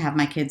want to have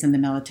my kids in the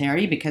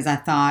military because I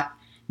thought,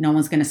 no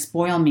one's going to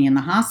spoil me in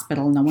the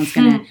hospital. No one's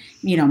going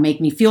to,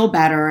 make me feel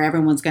better.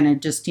 Everyone's going to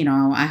just,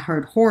 I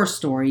heard horror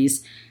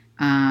stories,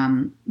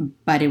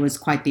 but it was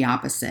quite the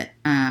opposite.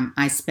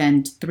 I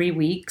spent 3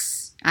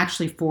 weeks,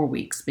 actually 4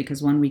 weeks,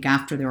 because 1 week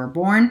after they were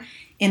born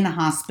in the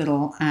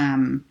hospital,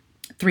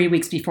 3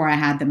 weeks before I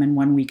had them and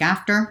 1 week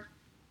after.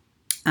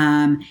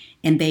 And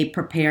they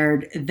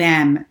prepared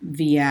them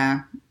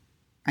via,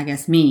 I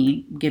guess,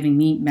 giving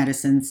me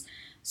medicines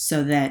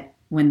so that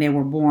when they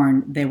were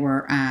born, they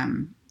were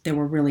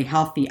really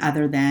healthy,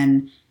 other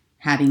than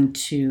having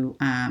to,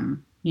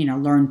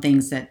 learn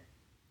things that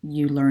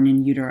you learn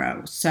in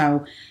utero.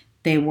 So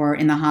they were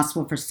in the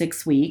hospital for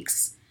 6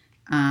 weeks,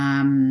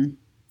 and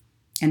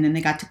then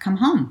they got to come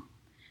home.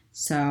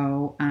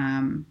 So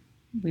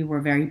we were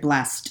very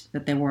blessed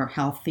that they were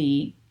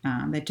healthy.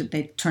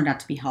 They turned out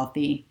to be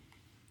healthy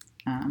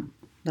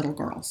little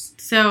girls.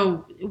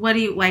 So what do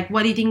you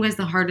think was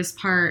the hardest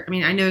part? I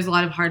mean, I know there's a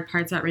lot of hard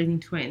parts about raising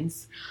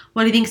twins.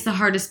 What do you think is the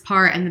hardest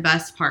part and the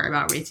best part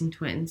about raising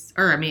twins?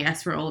 Or, I mean,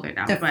 yes, we're older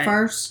now.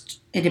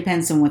 It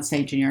depends on what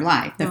stage in your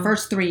life. The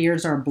first 3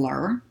 years are a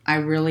blur.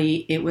 I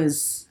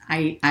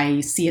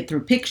see it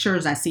through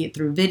pictures, I see it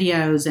through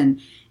videos,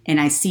 and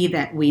I see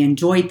that we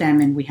enjoyed them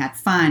and we had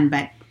fun,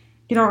 but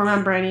You don't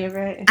remember any of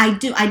it?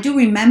 I do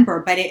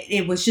remember, but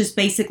it was just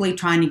basically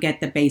trying to get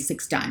the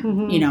basics done.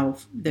 Mm-hmm. You know,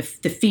 the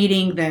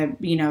feeding,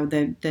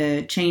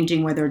 the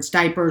changing, whether it's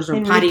diapers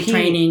or potty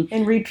training.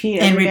 And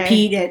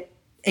repeat it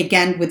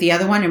again with the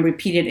other one and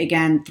repeat it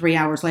again 3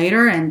 hours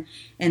later. And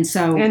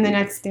so. And the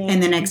next day.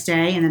 And the next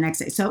day and the next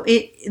day. So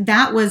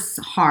that was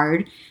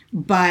hard,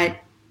 but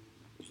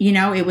you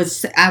know,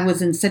 I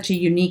was in such a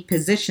unique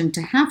position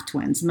to have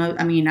twins.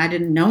 I mean, I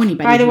didn't know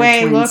anybody. By the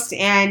way, I looked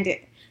and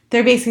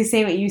they're basically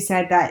saying what you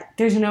said, that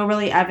there's no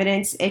really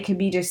evidence. It could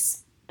be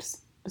just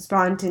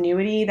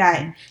spontaneity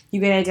that you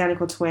get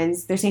identical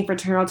twins. They're saying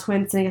fraternal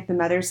twins sitting at the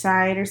mother's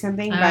side or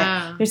something,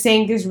 but they're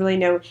saying there's really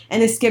no,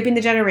 and the skipping the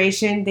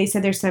generation, they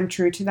said there's some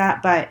truth to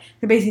that, but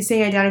they're basically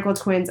saying identical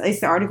twins, at least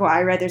the article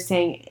I read, they're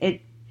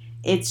saying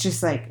it's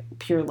just like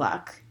pure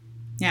luck.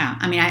 Yeah,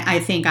 I mean, I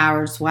think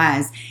ours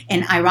was,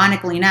 and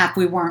ironically enough,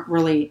 we weren't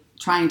really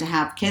trying to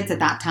have kids at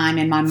that time,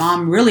 and my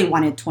mom really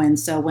wanted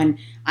twins, so when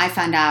I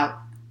found out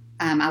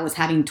I was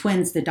having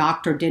twins, the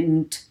doctor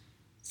didn't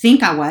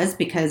think I was,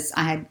 because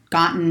I had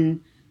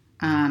gotten,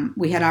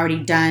 we had already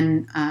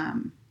done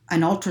an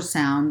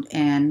ultrasound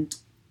and,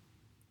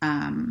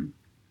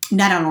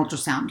 not an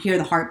ultrasound, hear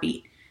the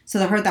heartbeat. So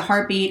they heard the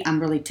heartbeat. I'm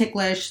really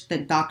ticklish. The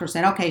doctor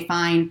said, okay,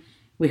 fine.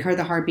 We heard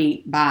the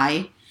heartbeat,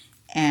 bye.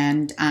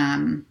 And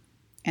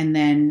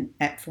then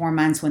at 4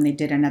 months, when they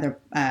did another,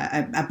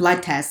 a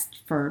blood test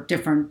for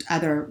different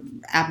other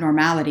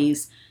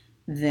abnormalities,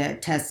 the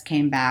test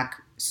came back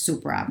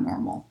super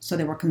abnormal. So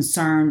they were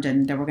concerned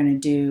and they were going to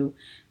do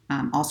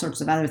all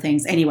sorts of other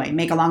things. Anyway,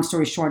 make a long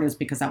story short, it was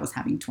because I was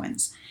having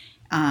twins.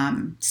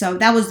 So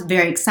that was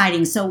very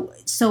exciting. So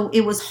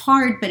it was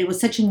hard, but it was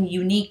such a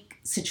unique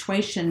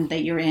situation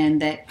that you're in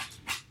that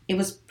it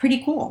was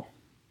pretty cool.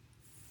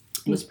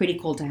 It was pretty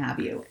cool to have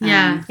you.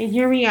 Yeah. And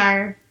here we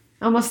are.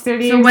 Almost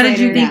 30 years So what did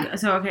later. you think? Yeah.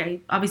 So,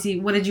 okay, obviously,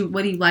 what did you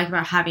like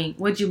about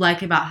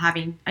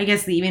having, I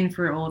guess even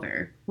for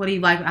older, what do you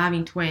like about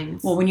having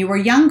twins? Well, when you were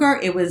younger,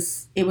 it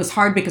was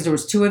hard because there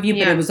was two of you,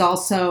 but it was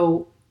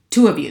also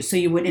two of you. So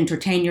you would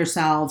entertain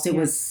yourselves. It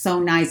was so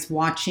nice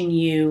watching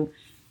you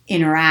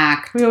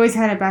interact. We always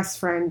had a best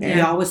friend.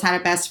 You always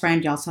had a best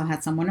friend. You also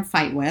had someone to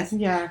fight with.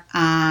 Yeah.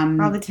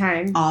 All the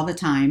time. All the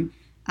time.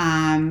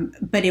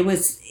 But it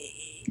was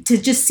to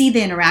just see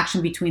the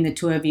interaction between the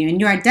two of you, and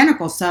you're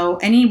identical. So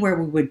anywhere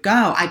we would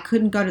go, I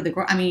couldn't go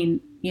to I mean,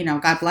 you know,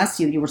 God bless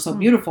you. You were so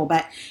beautiful,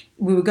 but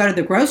we would go to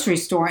the grocery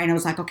store and it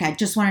was like, okay, I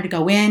just wanted to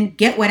go in,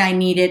 get what I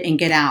needed and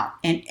get out.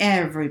 And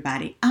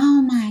everybody,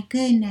 oh my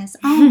goodness.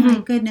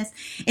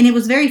 And it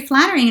was very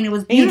flattering and it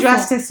was beautiful. And you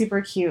dressed us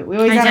super cute. We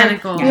always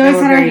identical. We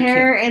always had our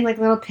hair in like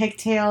little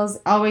pigtails,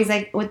 always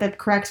like with the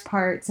correct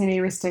parts. I know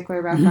you were a stickler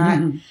about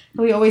that.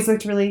 We always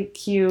looked really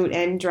cute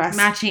and dressed.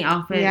 Matching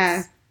outfits.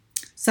 Yeah.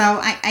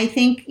 So I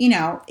think, you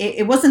know,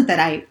 it wasn't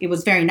that it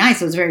was very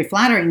nice. It was very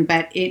flattering,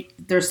 but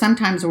there's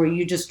sometimes where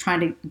you just try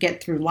to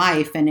get through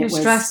life and you're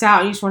stressed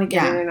out. You just want to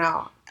get in and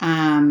out.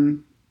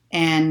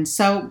 And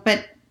so,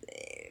 but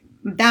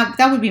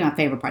that would be my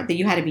favorite part, that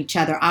you had of each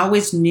other. I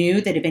always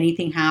knew that if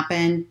anything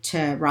happened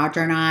to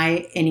Roger and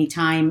I,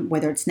 anytime,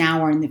 whether it's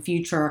now or in the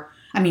future,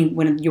 I mean,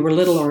 when you were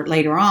little or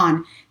later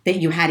on, that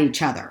you had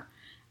each other.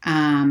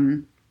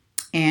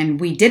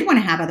 And we did want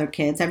to have other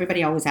kids.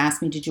 Everybody always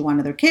asked me, did you want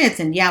other kids?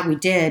 And yeah, we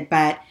did.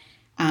 But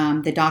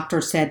the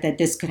doctor said that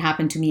this could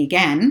happen to me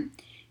again.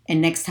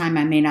 And next time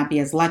I may not be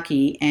as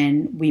lucky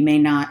and we may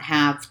not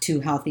have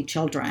two healthy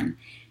children.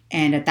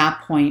 And at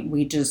that point,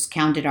 we just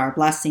counted our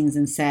blessings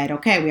and said,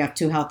 okay, we have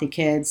two healthy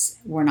kids.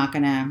 We're not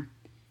going to,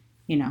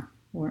 you know,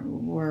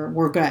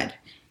 we're good.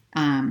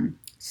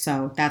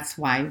 So that's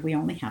why we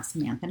only have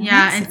Samantha and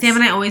Alexis. And Sam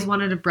and I always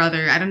wanted a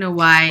brother. I don't know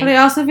why. But I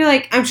also feel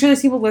like, I'm sure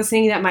there's people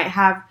listening that might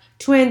have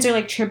twins or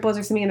like triplets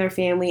or something in their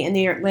family, and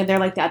they're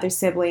like the other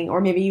sibling,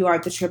 or maybe you are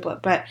the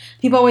triplet. But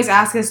people always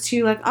ask us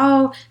too, like,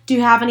 oh, do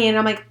you have any? And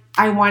I'm like,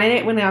 I wanted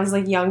it when I was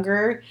like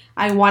younger.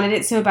 I wanted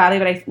it so badly,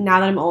 but now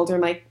that I'm older,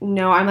 I'm like,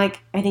 no. I'm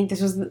like, I think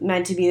this was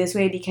meant to be this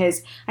way,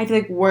 because I feel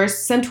like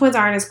some twins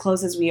aren't as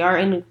close as we are,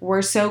 and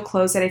we're so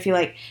close that I feel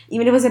like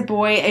even if it was a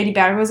boy, it'd be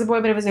better if it was a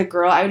boy, but if it was a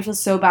girl, I would feel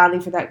so badly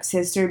for that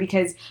sister,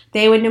 because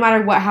they would, no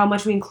matter how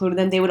much we included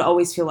them, they would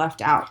always feel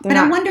left out.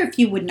 I wonder if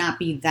you would not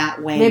be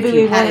that way maybe if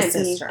you had a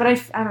sister. But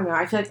I don't know.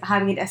 I feel like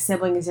having a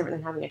sibling is different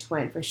than having a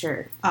twin, for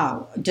sure.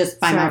 Oh, just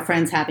by my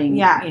friends having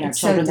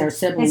children, their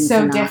siblings. It's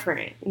so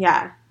different.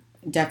 Yeah.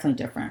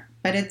 Definitely different,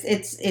 but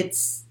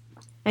it's.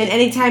 And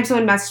anytime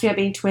someone messes me up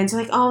being twins, they're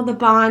like, "Oh, the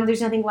bond,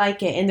 there's nothing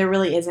like it," and there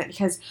really isn't,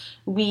 because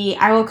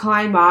I will call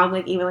my mom,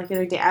 like even like the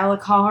other day, I will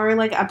call her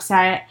like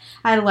upset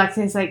at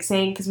Alexis, like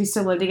saying, because we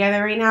still live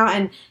together right now,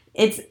 and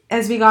it's,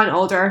 as we gotten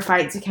older, our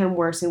fights become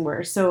worse and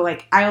worse. So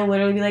like I will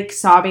literally be like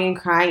sobbing and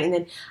crying, and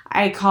then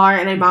I call her,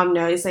 and my mom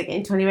knows, like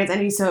in 20 minutes I'd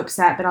be so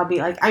upset, but I'll be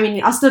like, I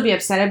mean, I'll still be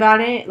upset about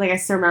it, like I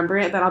still remember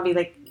it, but I'll be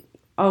like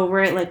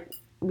over it, like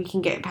we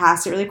can get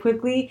past it really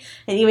quickly.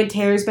 And even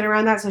Taylor's been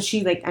around that, so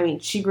she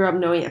she grew up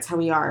knowing that's how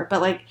we are.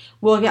 But like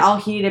we'll get all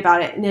heated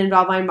about it and then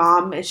involve my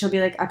mom, and she'll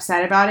be like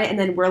upset about it, and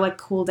then we're like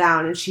cool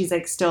down, and she's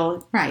like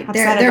still right.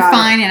 They're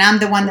fine, and I'm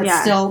the one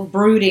that's still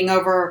brooding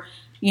over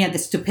the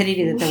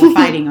stupidity that they were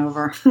fighting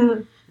over.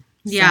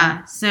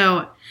 Yeah.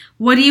 So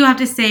what do you have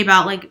to say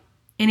about like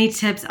any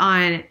tips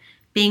on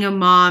being a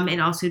mom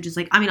and also just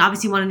like, I mean,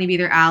 obviously wanting to be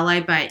their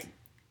ally, but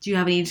do you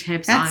have any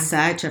tips on? That's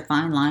such a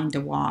fine line to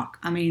walk.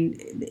 I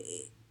mean,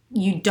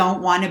 you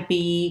don't want to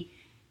be,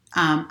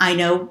 I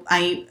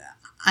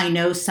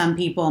know some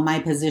people in my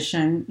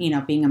position,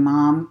 being a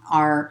mom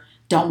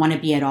don't want to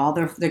be at all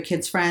their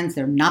kids' friends.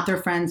 They're not their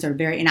friends. They're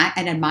and I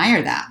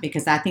admire that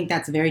because I think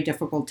that's very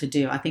difficult to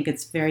do. I think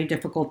it's very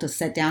difficult to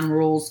set down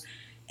rules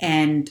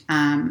and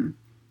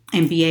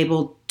be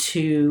able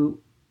to,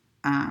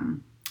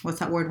 what's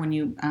that word when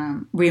you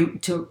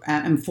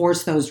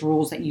enforce those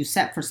rules that you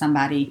set for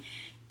somebody,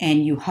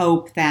 and you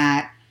hope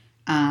that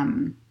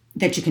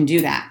that you can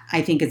do that.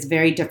 I think it's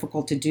very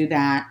difficult to do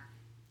that,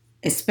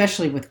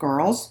 especially with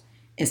girls,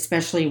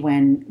 especially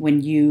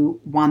when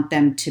you want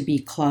them to be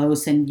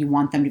close and you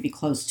want them to be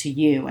close to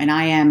you. And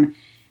I am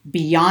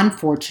beyond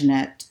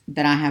fortunate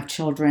that I have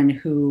children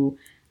who,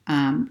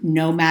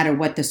 no matter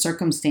what the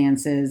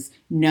circumstances,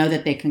 know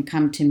that they can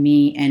come to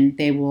me and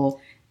they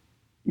will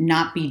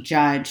not be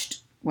judged.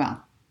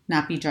 Well,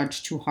 not be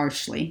judged too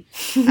harshly.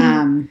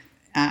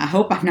 I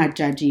hope I'm not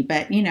judgy,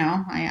 but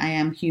I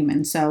am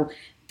human. So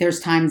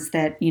there's times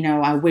that,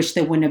 I wish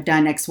they wouldn't have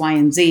done X, Y,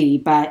 and Z,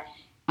 but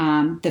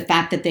the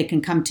fact that they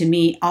can come to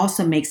me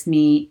also makes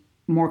me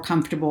more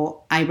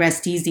comfortable. I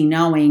rest easy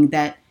knowing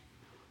that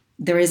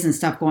there isn't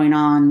stuff going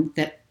on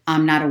that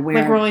I'm not aware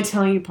of. Like we're only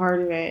telling you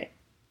part of it.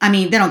 I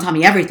mean, they don't tell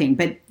me everything,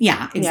 but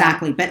yeah,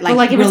 exactly. Yeah. But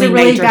like if really it's a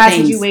really bad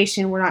things,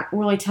 situation, we're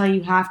only telling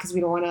you half because we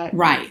don't want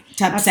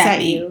to upset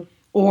me. You.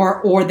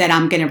 Or that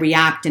I'm going to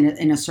react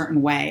in a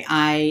certain way.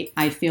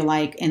 I feel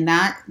like, and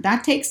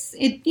that takes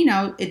it.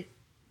 It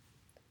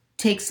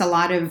takes a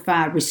lot of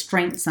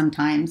restraint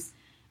sometimes.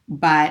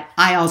 But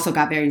I also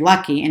got very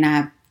lucky, and I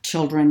have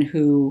children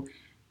who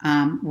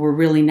were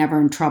really never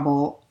in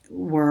trouble.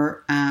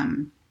 Were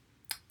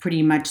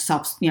pretty much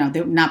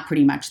they're not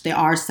pretty much. They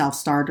are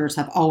self-starters.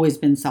 Have always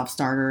been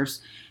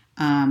self-starters.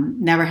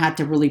 Never had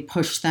to really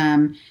push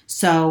them.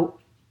 So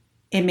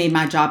it made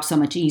my job so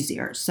much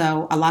easier.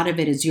 So a lot of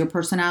it is your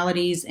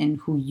personalities and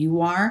who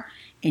you are,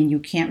 and you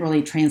can't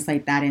really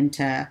translate that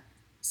into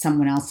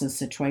someone else's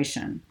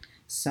situation.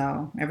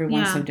 So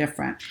everyone's so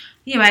different.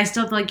 Yeah, but I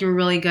still feel like you're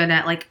really good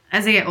at, like,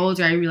 as I get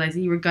older, I realized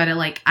that you were good at,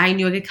 like, I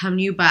knew I could come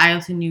to you, but I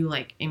also knew,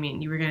 like, I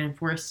mean, you were going to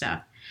enforce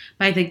stuff.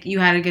 But I think you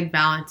had a good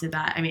balance of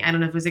that. I mean, I don't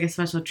know if it was, like, a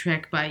special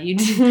trick, but you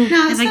did.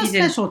 No, it's not a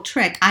special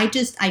trick.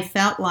 I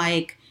felt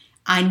like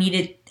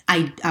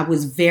I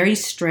was very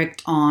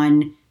strict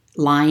on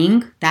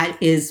lying. That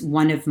is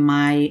one of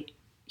my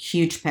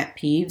huge pet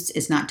peeves,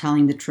 is not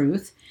telling the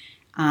truth.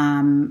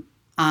 And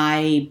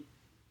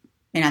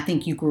I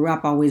think you grew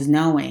up always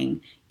knowing,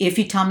 if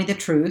you tell me the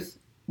truth,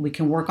 we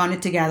can work on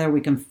it together.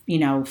 We can,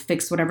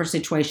 fix whatever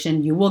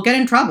situation. You will get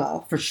in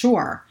trouble for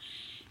sure.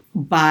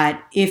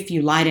 But if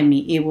you lie to me,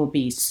 it will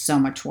be so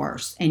much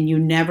worse. And you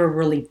never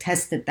really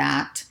tested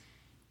that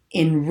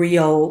in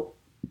real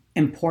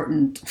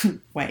important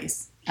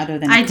ways. Other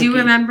than I do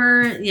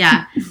remember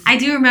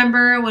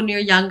when we were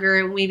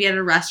younger, when we'd be at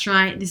a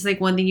restaurant, this is like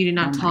one thing you did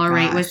not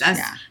tolerate was us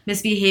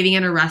misbehaving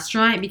in a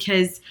restaurant,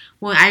 because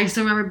I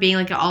still remember being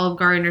like at Olive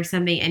Garden or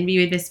something, and we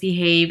would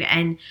misbehave,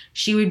 and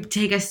she would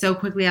take us so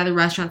quickly out of the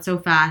restaurant so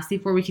fast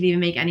before we could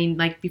even make any,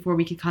 like, before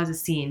we could cause a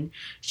scene.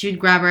 She would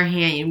grab our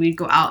hand and we'd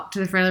go out to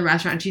the front of the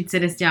restaurant and she'd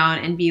sit us down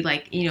and be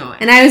like,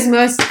 And I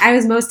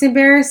was most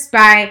embarrassed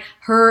by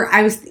her.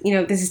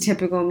 This is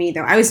typical me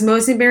though. I was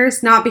most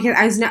embarrassed, not because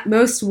I was not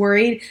most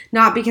worried,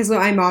 not because what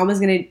my mom was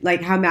gonna,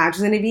 like, how mad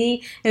she was gonna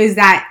be. It was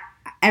that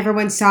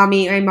everyone saw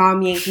me. My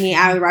mom yanked me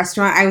out of the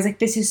restaurant. I was like,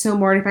 "This is so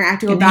mortifying. I have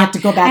to go back.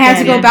 I have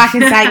to go back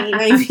inside and eat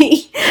my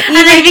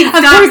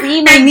meal.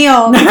 Eat my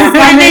meal.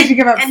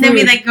 And then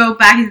we like go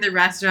back into the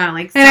restaurant,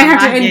 like, and I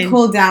have to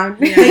cool down.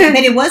 Yeah.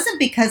 But it wasn't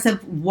because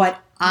of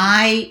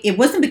it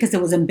wasn't because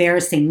it was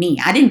embarrassing me.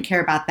 I didn't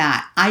care about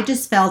that. I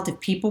just felt if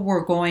people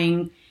were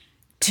going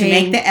to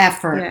make the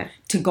effort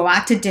to go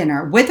out to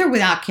dinner with or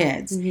without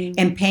kids,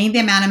 and paying the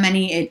amount of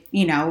money,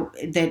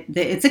 that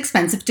it's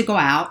expensive to go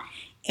out.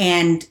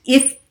 And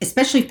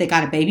especially if they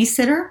got a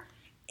babysitter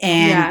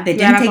and they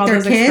didn't take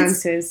their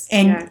kids,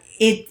 and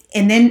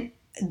then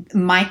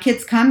my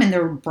kids come and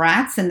they're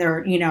brats and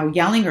they're,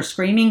 yelling or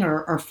screaming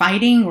or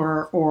fighting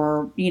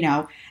or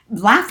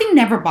laughing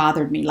never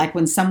bothered me. Like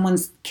when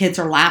someone's kids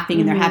are laughing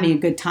and they're having a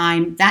good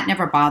time, that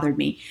never bothered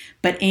me.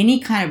 But any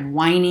kind of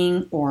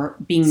whining or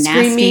being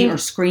nasty or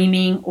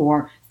screaming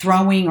or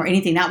throwing or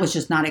anything, that was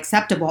just not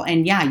acceptable.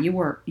 And yeah, you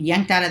were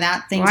yanked out of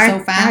that thing so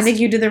fast. I think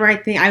you did the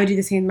right thing. I would do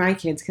the same with my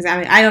kids because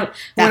I don't.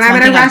 That's when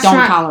I'm in a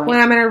restaurant, when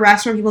I'm in a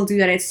restaurant, people do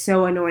that. It's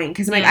so annoying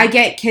because like I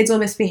get kids will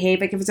misbehave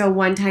like if it's a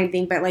one-time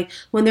thing, but like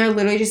when they're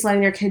literally just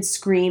letting their kids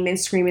scream and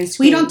scream and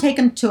scream. We don't take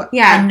them to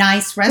a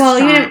nice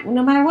restaurant. Well, even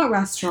no matter what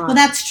restaurant. Well,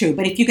 that's true.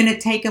 But if you're going to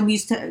take them, we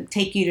used to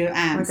take you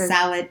to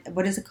salad.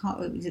 What is it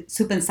called?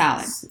 Soup and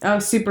salad. Oh,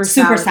 Super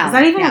Salad. Is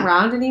that even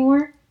around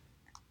anymore?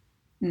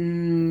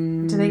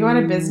 Do they go out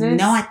of business?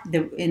 No,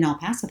 in El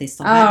Paso they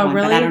still have one,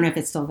 really? But I don't know if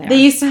it's still there. They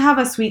used to have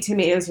a Sweet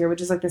Tomatoes here,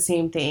 which is like the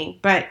same thing,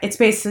 but it's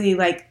basically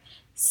like,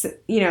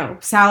 you know,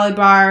 salad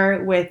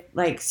bar with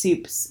like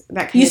soups.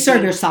 That kind you of serve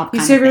thing. yourself. You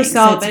serve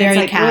yourself, so and it's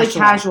like casual. Really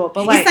casual.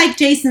 But like, it's like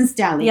Jason's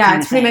Deli. Yeah,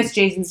 it's pretty much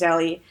Jason's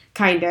Deli,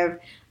 kind of.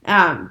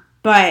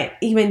 But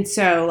even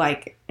so,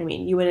 like, I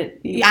mean, you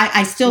wouldn't.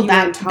 I still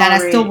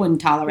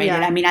wouldn't tolerate it.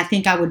 I mean, I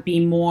think I would be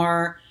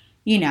more,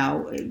 you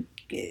know.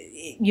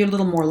 You're a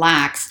little more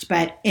laxed,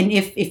 but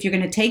if you're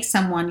going to take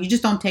someone, you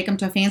just don't take them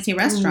to a fancy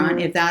restaurant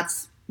if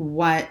that's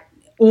what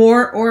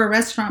or a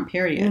restaurant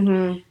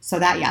period. So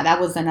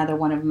that was another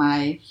one of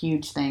my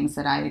huge things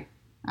that I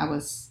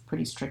was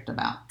pretty strict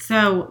about.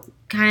 So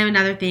kind of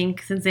another thing,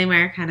 since they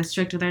were kind of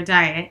strict with our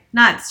diet,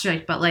 not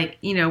strict, but like,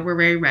 you know, we're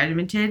very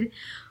regimented.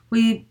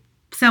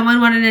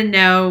 Someone wanted to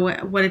know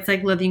what it's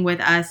like living with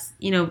us.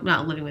 You know,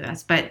 not living with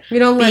us, but we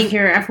don't live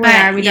here.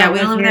 FYI, we don't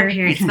live with our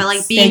parents. But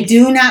like they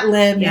do not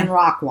live in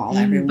Rockwall.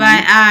 Everyone.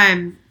 But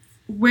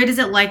where does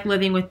it like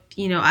living with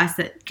us?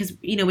 Because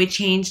we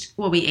changed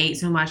what we ate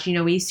so much. You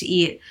know, we used to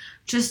eat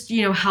just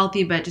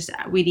healthy, but just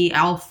we'd eat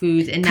all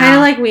foods, and kind of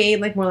like we ate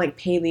like more like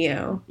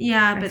paleo.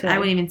 Yeah, but I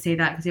wouldn't even say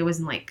that because it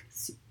wasn't like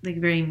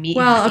very meat.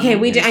 Well, okay,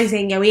 I'm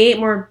saying we ate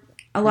more.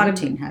 A lot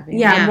protein of heavy.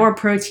 Yeah, more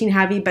protein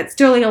heavy, but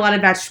still like a lot of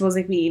vegetables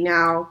like we eat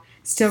now.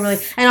 Still really,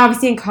 and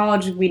obviously in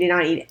college we did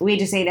not eat. We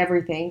just ate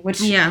everything.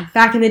 Which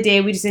back in the day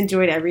we just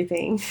enjoyed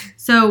everything.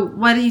 So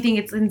what do you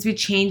think? Since we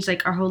changed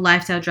like our whole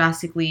lifestyle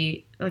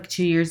drastically like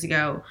 2 years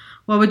ago,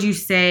 what would you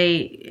say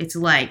it's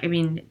like? I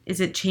mean,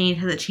 has it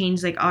changed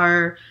like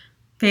our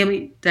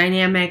family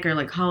dynamic or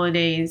like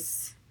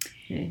holidays?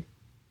 Okay.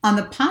 On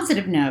the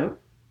positive note,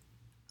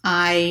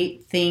 I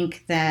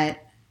think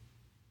that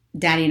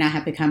Daddy and I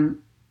have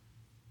become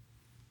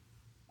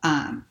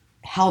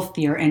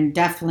healthier, and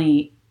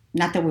definitely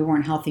not that we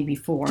weren't healthy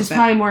before, just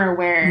probably more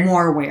aware.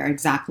 More aware,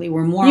 exactly.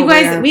 We're more. You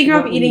guys, we grew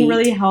up eating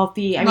really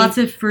healthy. Lots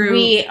of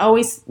fruit.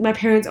 My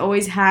parents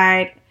always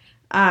had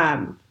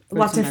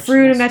lots of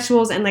fruit and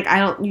vegetables, and like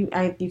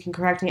you can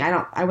correct me.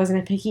 I wasn't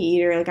a picky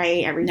eater. Like I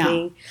ate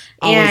everything.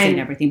 No, always ate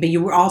everything, but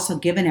you were also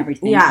given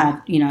everything.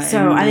 Yeah,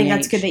 So I think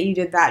that's good that you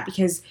did that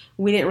because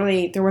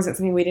there wasn't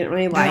something we didn't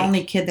really like. The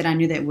only kid that I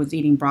knew that was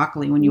eating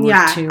broccoli when you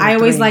were 2 or I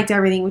always 3. liked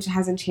everything, which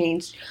hasn't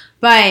changed.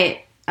 But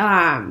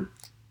so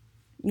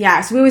we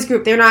always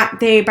grew up.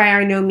 They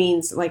by no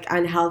means like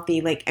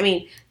unhealthy. Like I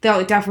mean,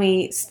 they'll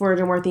definitely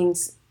splurge on more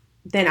things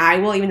than I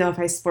will, even though if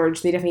I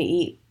splurge, they definitely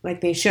eat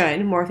like they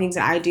should, more things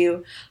than I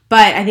do.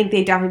 But I think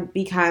they definitely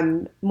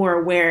become more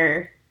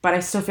aware. But I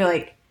still feel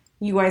like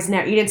you guys you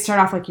didn't start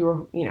off like you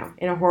were,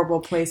 in a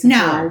horrible place.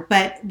 No,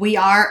 but we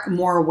are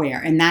more aware,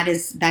 and that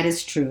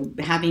is true.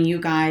 Having you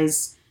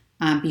guys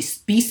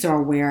be so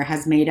aware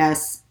has made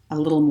us a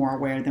little more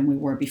aware than we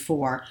were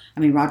before. I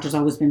mean, Roger's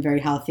always been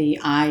very healthy.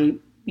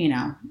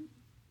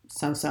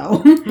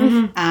 So.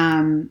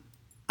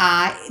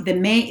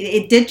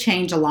 It did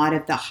change a lot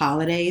of the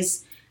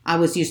holidays. I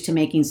was used to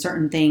making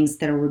certain things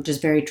that were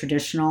just very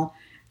traditional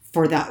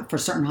for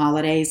certain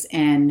holidays,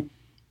 and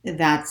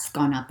that's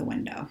gone out the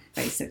window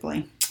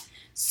basically.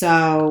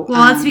 So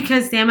that's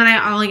because Sam and I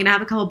are only gonna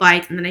have a couple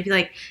bites, and then I feel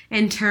like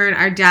in turn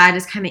our dad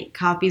just kind of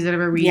copies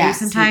whatever we do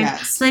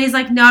sometimes. So then he's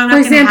like, "No, I'm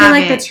not gonna have it." For example,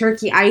 like the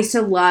turkey, I used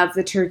to love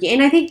the turkey,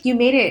 and I think you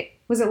made it.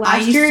 Was it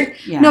last year?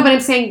 No, but I'm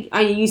saying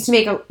I used to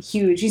make a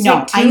huge.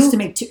 I used to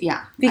make 2.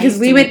 Yeah, because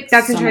we would.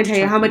 That's what I'm trying to tell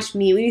you how much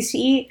meat we used to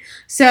eat.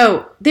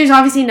 So there's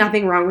obviously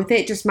nothing wrong with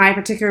it. Just my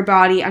particular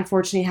body,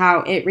 unfortunately,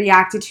 how it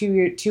reacted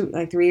to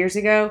 3 years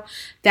ago.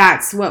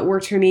 That's what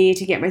worked for me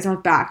to get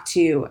myself back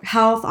to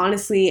health,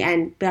 honestly,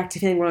 and back to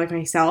feeling more like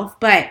myself.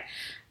 But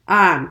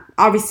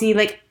obviously,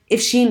 like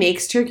if she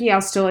makes turkey, I'll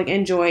still like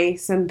enjoy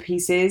some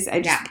pieces. I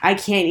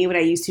can't eat what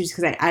I used to just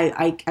because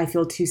I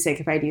feel too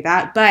sick if I do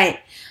that. But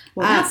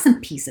well, have some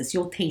pieces.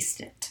 You'll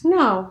taste it.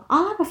 No,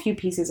 I'll have a few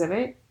pieces of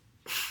it.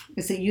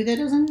 Is it you that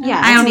doesn't?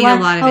 Yeah, I don't eat a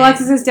lot of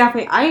Alexis is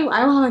definitely. I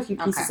will have a few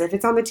pieces. Okay. If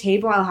it's on the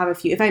table, I'll have a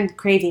few. If I'm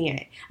craving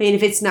it. I mean,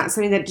 if it's not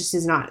something that just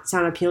does not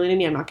sound appealing to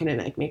me, I'm not going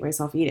to like make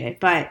myself eat it.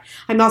 But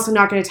I'm also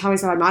not going to tell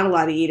myself I'm not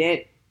allowed to eat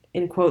it,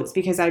 in quotes,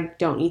 because I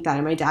don't eat that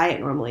in my diet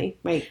normally,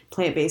 my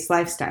plant-based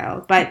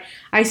lifestyle. But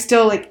I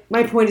still like.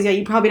 My point is that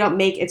you probably don't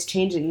make it's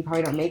changing. You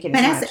probably don't make it.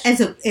 But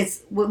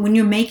it's when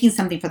you're making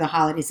something for the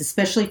holidays,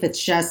 especially if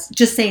it's just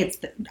say it's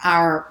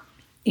our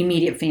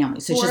immediate family,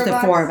 so it's just the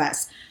 4 of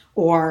us.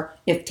 or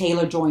if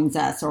Taylor joins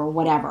us or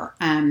whatever.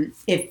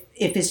 If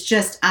it's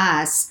just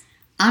us,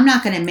 I'm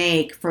not going to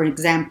make, for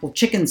example,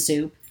 chicken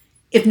soup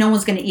if no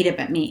one's going to eat it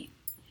but me.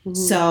 Mm-hmm.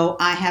 So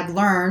I have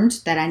learned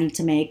that I need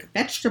to make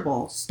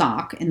vegetable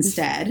stock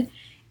instead,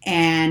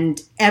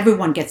 and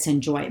everyone gets to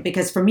enjoy it.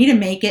 Because for me to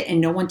make it and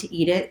no one to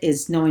eat it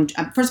is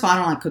first of all, I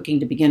don't like cooking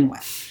to begin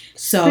with.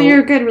 So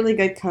you're a really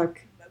good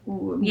cook.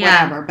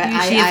 Whatever, but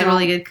I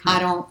really good cook.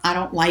 I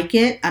don't like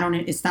it.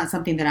 It's not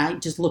something that I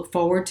just look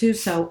forward to.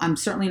 So I'm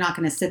certainly not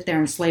going to sit there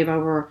and slave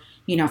over,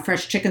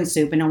 fresh chicken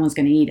soup and no one's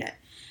going to eat it.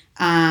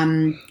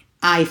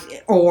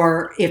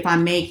 Or if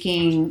I'm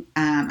making,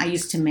 I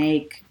used to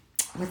make,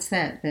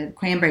 the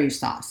cranberry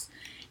sauce.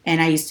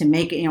 And I used to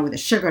make it, with the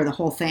sugar, the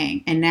whole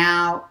thing. And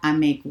now I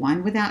make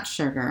one without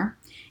sugar.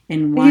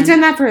 And one. You've done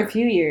that for a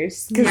few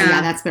years.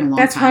 Yeah, that's been a long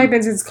time. That's probably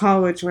been since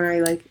college when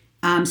I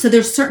so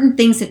there's certain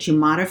things that you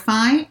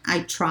modify.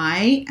 I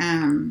try.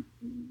 And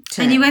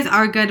you guys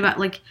are good about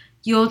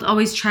you'll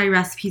always try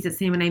recipes that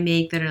Sam and I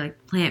make that are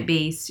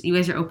plant-based. You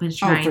guys are open to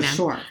trying them.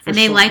 Sure. And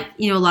they like,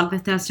 a lot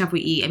of the stuff we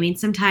eat. I mean,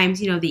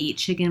 sometimes, they eat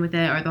chicken with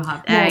it or they'll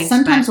have eggs.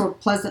 Sometimes we're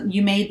pleasant.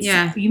 You made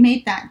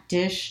that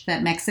dish,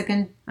 that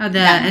Mexican. Oh, the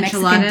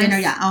Mexican dinner.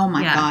 Yeah. Oh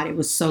my God. It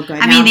was so good.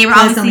 I mean, they were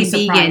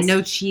obviously vegan,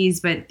 no cheese,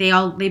 but they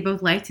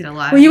both liked it a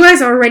lot. Well, you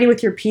guys are ready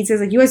with your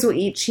pizzas. You guys will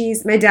eat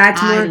cheese. My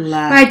dad's more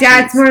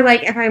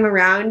if I'm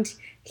around,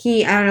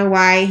 I don't know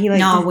why.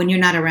 No, when you're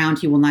not around,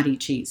 he will not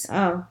eat cheese.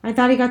 Oh, I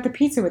thought he got the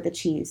pizza with the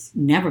cheese.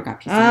 Never got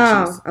pizza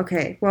with cheese. Oh,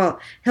 okay. Well,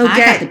 I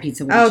got the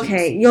pizza with cheese.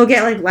 Okay, you'll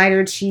get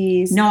lighter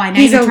cheese. No, I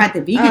know you tried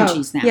the vegan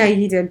cheese now. Yeah,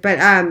 he did. But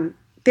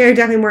they're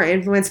definitely more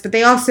influenced. But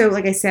they also,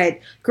 like I said,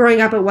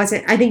 growing up, it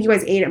wasn't. I think you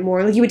guys ate it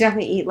more. You would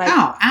definitely eat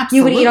absolutely.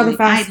 You would eat all the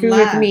fast food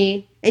with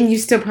me, and you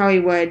still probably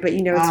would. But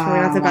it's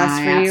probably not the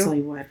best for you. I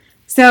absolutely would.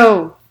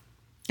 So.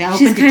 They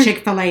opened a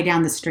Chick-fil-A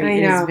down the street.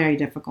 It is very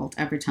difficult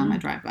every time I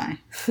drive by.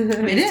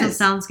 It still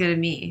sounds good to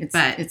me,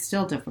 but it's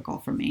still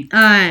difficult for me.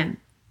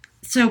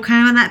 So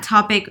kind of on that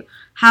topic,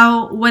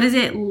 how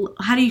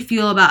do you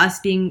feel about us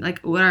being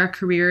what our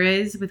career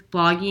is with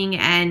blogging,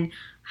 and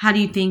how do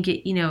you think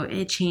it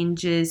it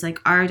changes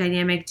our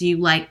dynamic? Do you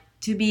like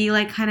to be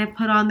kind of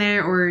put on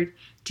there, or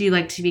do you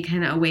like to be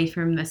kind of away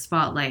from the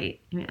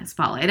spotlight?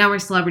 I know we're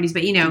celebrities,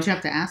 but Did you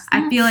have to ask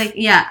that? I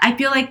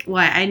feel like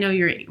I know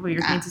what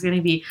your answer is going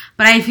to be,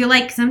 but I feel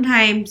like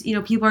sometimes,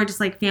 people are just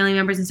family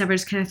members and stuff are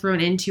just kind of thrown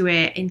into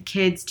it, and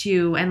kids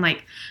too. And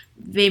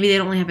maybe they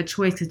don't really have a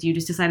choice because you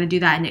just decide to do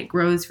that and it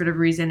grows for whatever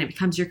reason. It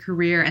becomes your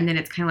career, and then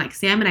it's kind of like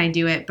Sam and I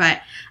do it,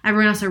 but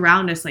everyone else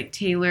around us, like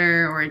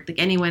Taylor or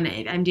anyone,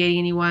 if I'm dating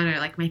anyone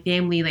or my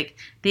family, they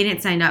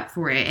didn't sign up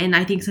for it. And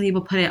I think some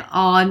people put it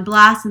all on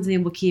blast and some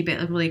people keep it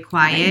really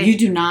quiet. You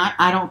do not.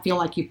 I don't feel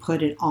like you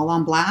put it all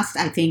on blast.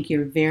 I think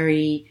you're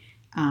very,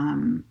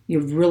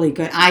 you're really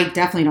good. I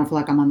definitely don't feel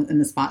like I'm in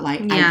the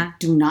spotlight. Yeah. I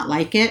do not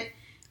like it.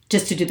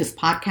 Just to do this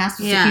podcast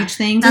was a huge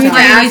thing. That's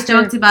why I always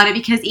joked about it,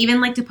 because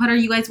even to put her,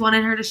 you guys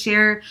wanted her to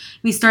share,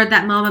 we started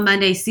that Mama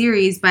Monday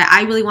series, but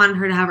I really wanted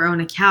her to have her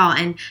own account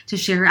and to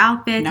share her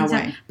outfits and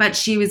stuff. But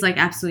she was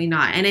absolutely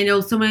not. And I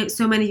know so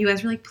many of you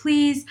guys were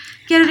please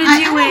get her to do it.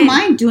 I don't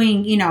mind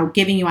doing,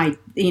 giving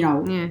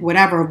you,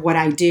 whatever of what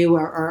I do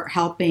or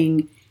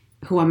helping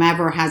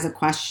whomever has a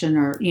question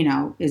or,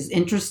 is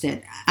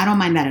interested. I don't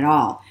mind that at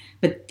all.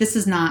 But this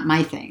is not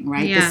my thing,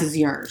 right? Yeah. This is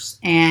yours.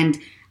 And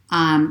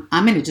I'm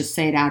going to just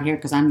say it out here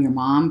because I'm your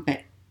mom,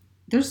 but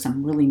there's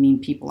some really mean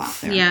people out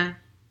there. Yeah.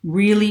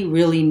 Really,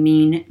 really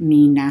mean,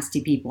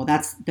 nasty people.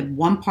 That's the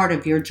one part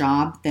of your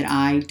job that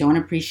I don't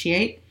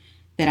appreciate,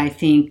 that I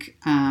think,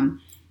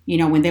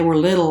 when they were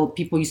little,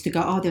 people used to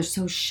go, oh, they're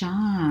so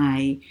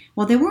shy.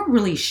 Well, they weren't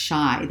really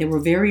shy. They were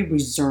very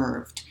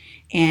reserved.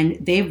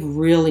 And they've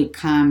really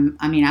come,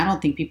 I don't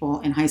think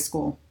people in high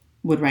school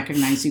would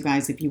recognize you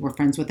guys if you were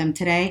friends with them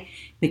today,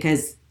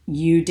 because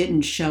you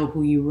didn't show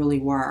who you really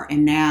were,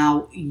 and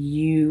now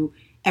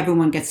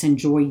everyone gets to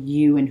enjoy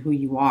you and who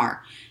you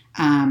are.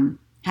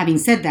 Having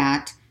said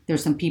that,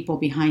 there's some people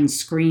behind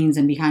screens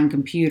and behind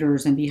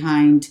computers and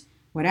behind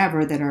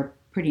whatever that are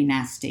pretty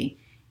nasty,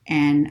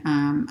 and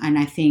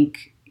I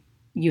think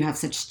you have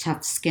such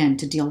tough skin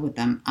to deal with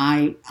them.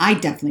 I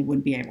definitely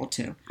wouldn't be able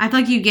to. I feel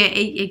like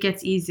it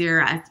gets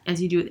easier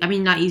as you do it.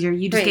 Not easier.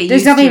 You just get used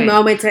There's to it. There's definitely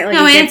moments that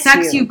it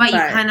affects you, but you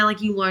kind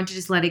of you learn to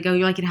just let it go.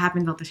 You're it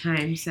happens all the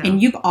time. So.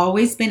 And you've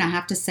always been, I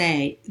have to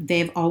say,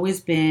 they've always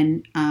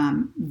been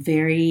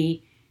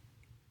very.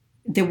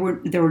 They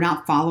were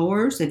not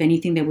followers of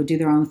anything. They would do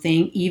their own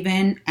thing,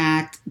 even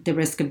at the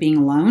risk of being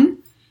alone,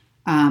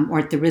 or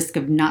at the risk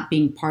of not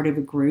being part of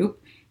a group.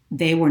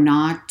 They were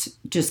not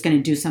just going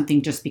to do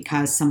something just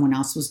because someone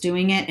else was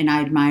doing it. And I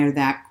admire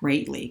that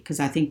greatly, because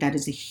I think that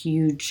is a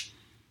huge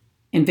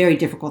and very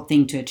difficult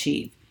thing to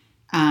achieve.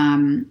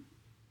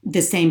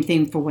 The same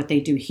thing for what they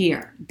do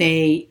here.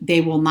 They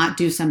will not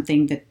do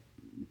something that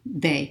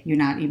you're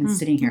not even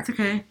sitting here. That's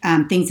okay.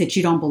 Things that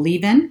you don't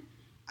believe in.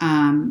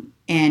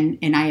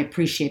 And I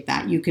appreciate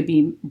that. You could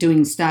be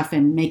doing stuff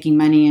and making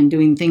money and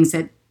doing things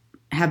that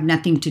have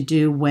nothing to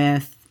do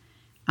with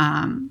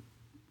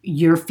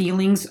your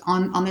feelings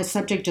on this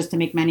subject just to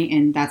make money,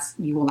 and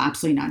you will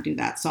absolutely not do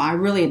that. So I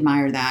really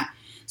admire that.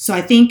 So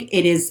I think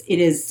it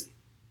is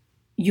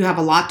you have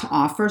a lot to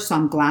offer. So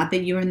I'm glad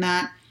that you're in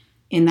that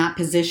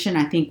position.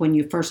 I think when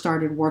you first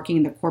started working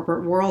in the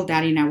corporate world,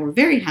 Daddy and I were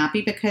very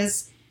happy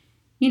because,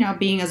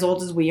 being as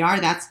old as we are,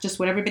 that's just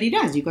what everybody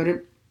does. You go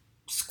to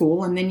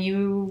school and then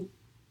you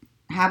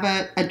have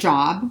a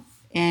job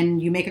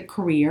and you make a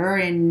career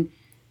and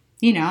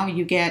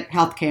you get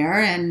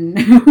healthcare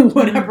and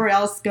whatever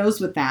else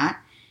goes with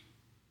that.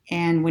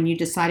 And when you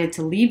decided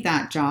to leave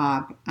that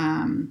job,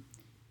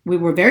 we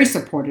were very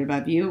supportive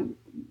of you.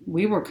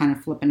 We were kind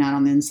of flipping out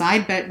on the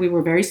inside, but we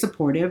were very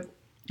supportive.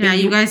 Yeah,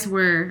 you guys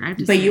were.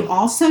 But you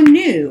also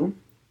knew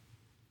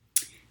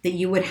that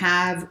you would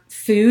have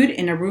food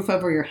and a roof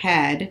over your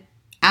head,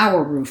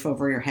 our roof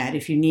over your head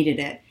if you needed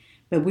it.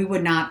 But we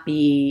would not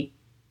be,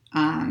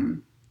 I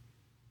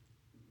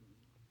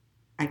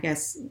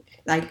guess,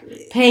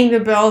 like paying the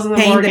bills and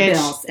the mortgage,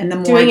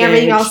 doing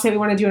everything else that we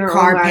want to do in our own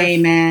life. Car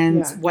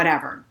payments,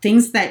 whatever.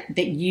 Things that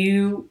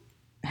you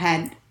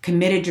had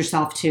committed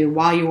yourself to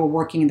while you were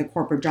working in the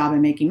corporate job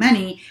and making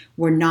money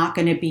were not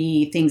going to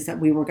be things that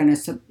we were going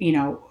to,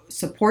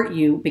 support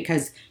you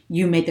because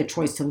you made the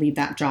choice to leave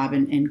that job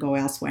and go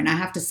elsewhere. And I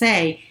have to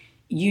say,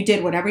 you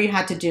did whatever you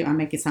had to do. I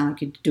make it sound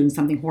like you're doing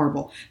something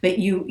horrible, but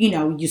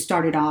you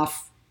started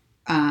off,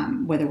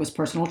 whether it was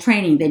personal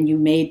training, then you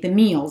made the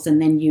meals,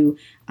 and then you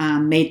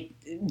made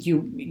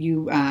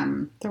the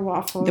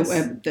waffles.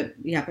 But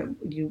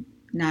you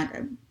not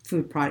a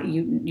food product.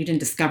 You didn't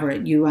discover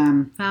it. You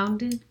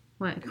founded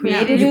what?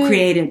 Created. You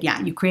created.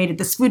 Yeah, you created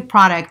this food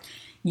product.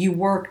 You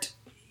worked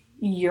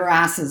your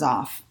asses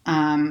off.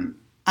 There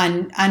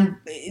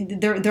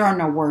are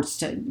no words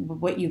to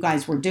what you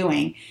guys were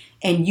doing,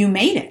 and you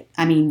made it.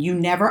 I mean, you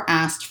never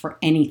asked for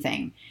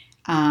anything.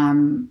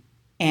 And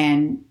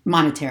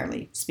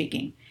monetarily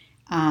speaking.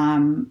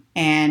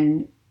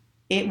 And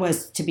it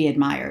was to be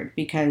admired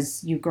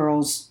because you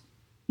girls,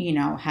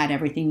 had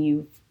everything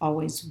you've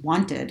always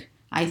wanted,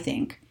 I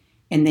think.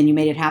 And then you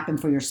made it happen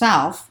for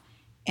yourself.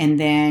 And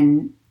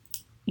then,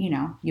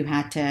 you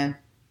had to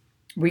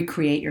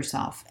recreate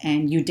yourself.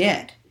 And you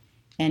did.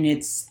 And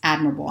it's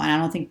admirable. And I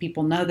don't think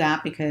people know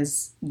that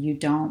because you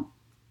don't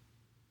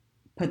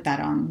put that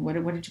on, what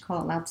did you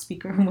call it,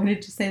 loudspeaker? What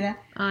did you say that?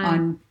 I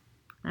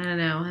don't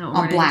know.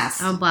 On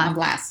blast. On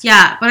blast.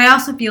 Yeah, but I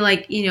also feel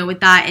like, with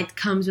that, it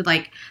comes with,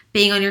 like,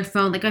 being on your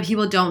phone. Like, what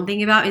people don't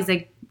think about is,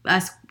 like,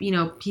 us,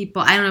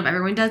 people. I don't know if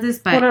everyone does this,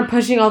 but... when we're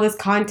pushing all this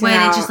content when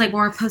out. it's just, like,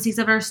 when we're posting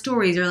stuff on our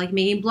stories or, like,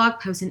 making blog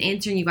posts and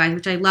answering you guys,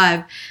 which I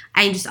love.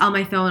 I'm just on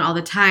my phone all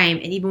the time.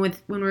 And even when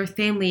we're with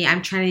family,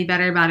 I'm trying to be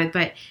better about it.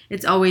 But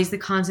it's always the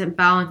constant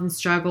balance and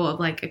struggle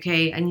of, like,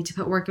 okay, I need to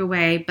put work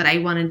away, but I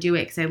want to do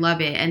it because I love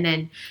it. And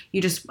then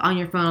you're just on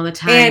your phone all the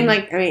time. And,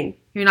 like, I mean...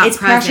 you're not it's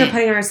present. Pressure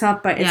putting on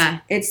ourselves, but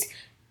it's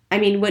I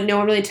mean, what no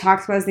one really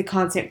talks about is the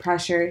constant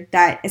pressure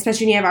that,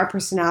 especially when you have our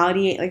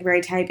personality, like very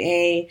type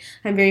A,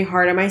 I'm very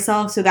hard on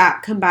myself. So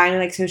that combined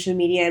with like social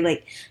media,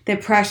 like the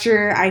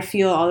pressure I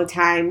feel all the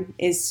time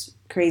is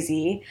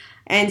crazy.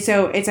 And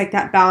so it's like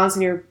that balance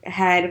in your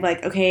head of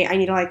like, okay, I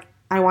need to like,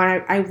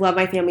 I love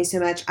my family so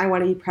much. I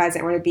want to be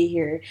present. I want to be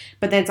here.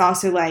 But then it's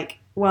also like,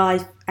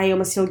 well, I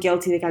almost feel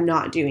guilty, like I'm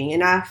not doing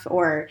enough,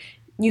 or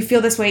you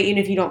feel this way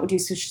even if you don't do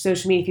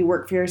social media. If you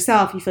work for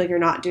yourself, you feel like you're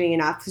not doing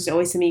enough. There's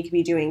always something you could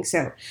be doing.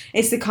 So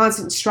it's the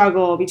constant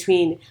struggle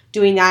between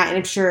doing that. And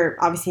I'm sure,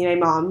 obviously, my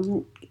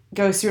mom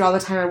goes through it all the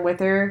time. I'm with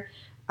her.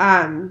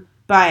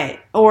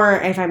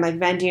 Or if I'm like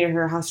venting to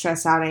her how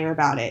stressed out I am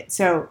about it.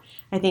 So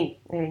I think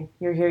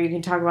you're here. You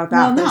can talk about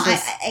that. Well, no,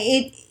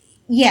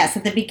 yes,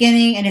 at the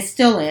beginning, and it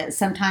still is.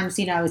 Sometimes,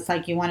 it's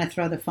like you want to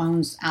throw the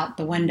phones out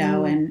the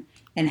window and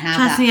have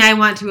Trust that. me, I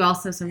want to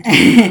also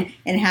sometimes.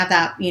 And have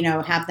that,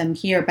 have them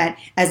here. But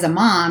as a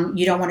mom,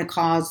 you don't want to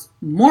cause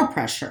more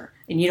pressure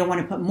and you don't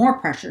want to put more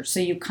pressure. So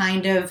you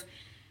kind of,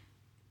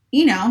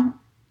 you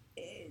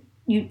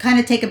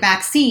take a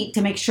back seat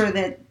to make sure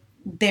that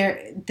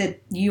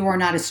you are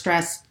not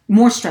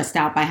more stressed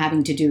out by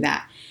having to do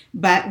that.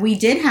 But we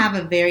did have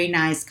a very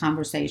nice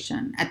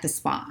conversation at the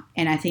spa.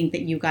 And I think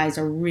that you guys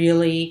are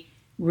really,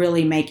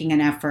 really making an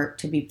effort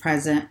to be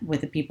present with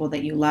the people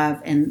that you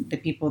love and the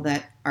people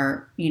that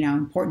are,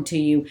 important to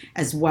you,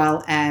 as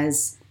well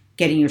as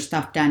getting your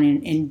stuff done.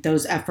 And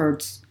those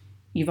efforts,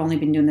 you've only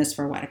been doing this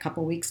for a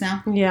couple of weeks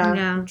now? Yeah.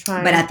 I'm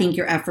trying. But I think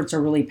your efforts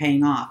are really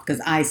paying off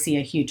because I see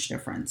a huge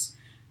difference.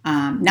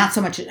 Not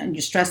so much on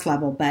your stress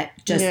level, but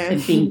just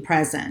in being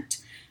present.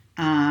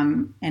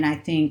 And I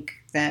think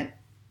that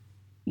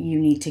you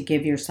need to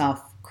give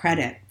yourself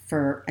credit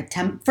for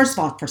first of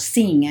all, for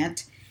seeing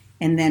it,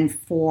 and then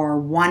for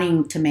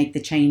wanting to make the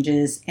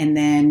changes, and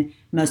then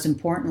most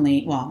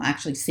importantly, well,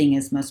 actually seeing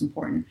is most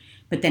important,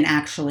 but then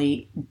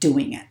actually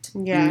doing it.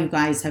 Yeah. And you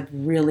guys have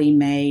really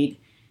made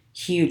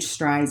huge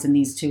strides in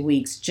these 2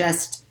 weeks,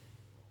 just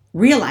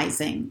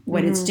realizing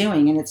what it's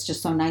doing. And it's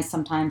just so nice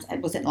sometimes.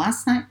 Was it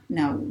last night?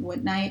 No.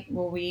 What night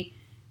were we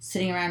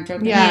sitting around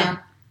joking? Yeah.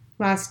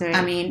 Last night.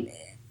 I mean,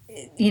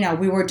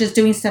 we were just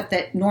doing stuff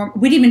that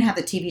we didn't even have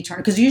the TV turned,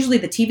 because usually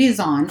the TV is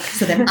on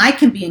so that I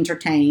can be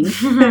entertained,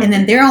 and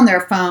then they're on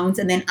their phones,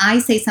 and then I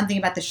say something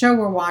about the show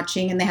we're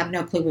watching, and they have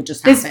no clue what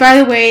just happened. This, by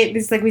the way,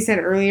 this, like we said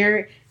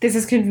earlier, this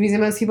is confusing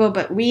most people,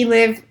 but we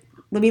live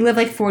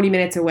like 40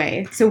 minutes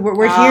away, so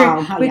we're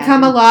here. We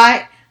come a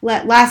lot.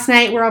 Last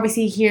night we're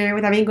obviously here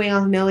with everything going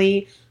on with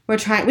Millie. We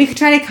could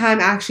try to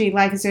come. Actually,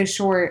 life is so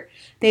short.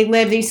 They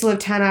used to live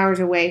 10 hours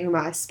away from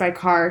us by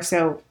car,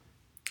 so.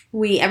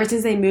 Ever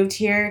since they moved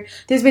here,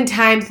 there's been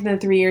times in the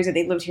 3 years that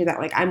they lived here that,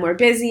 like, I'm more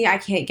busy, I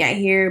can't get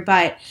here,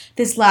 but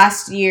this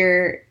last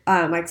year,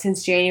 like,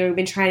 since January, we've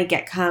been trying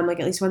to come, like,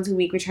 at least once a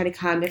week, we try to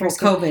come. If our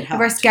COVID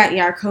helped.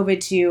 Our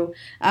COVID too,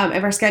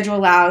 if our schedule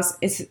allows,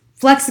 it's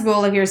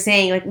flexible, like we were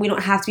saying, like, we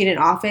don't have to be in an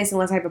office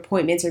unless I have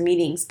appointments or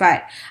meetings,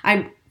 but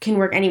I can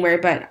work anywhere,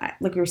 but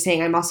like we were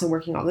saying, I'm also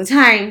working all the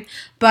time,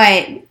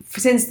 but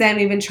since then,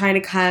 we've been trying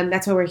to come.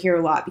 That's why we're here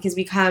a lot, because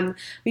we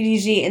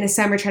usually in the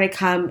summer try to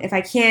come if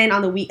I can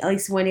on the week, at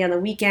least one day on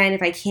the weekend,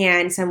 if I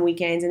can, some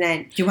weekends, and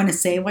then. Do you want to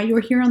say why you were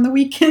here on the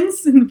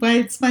weekends and why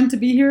it's fun to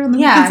be here on the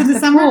weekends in the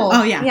summer? Pool.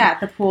 Oh yeah, yeah,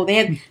 the pool. They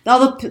had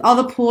all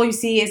the pool you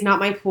see is not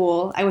my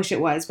pool. I wish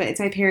it was, but it's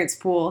my parents'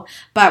 pool.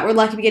 But we're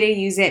lucky we get to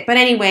use it. But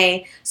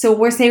anyway, so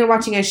we're saying we're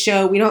watching a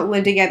show. We don't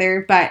live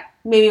together, but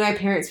maybe my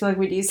parents feel like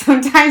we do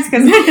sometimes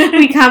because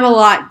we come a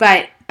lot.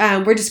 But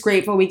we're just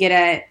grateful we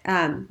get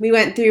we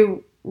went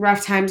through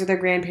rough times with our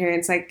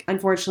grandparents. Like,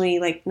 unfortunately,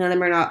 like none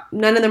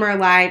of them are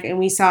alive, and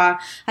we saw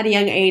at a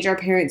young age our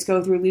parents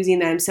go through losing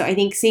them. So I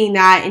think seeing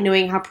that and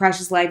knowing how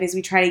precious life is,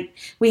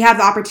 we have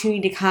the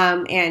opportunity to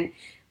come, and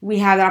we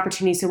have the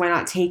opportunity, so why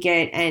not take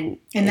it? And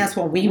that's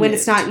what we when moved.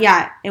 It's not,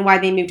 and why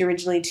they moved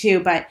originally too.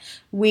 But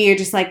we are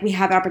just like, we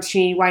have the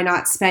opportunity, why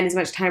not spend as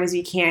much time as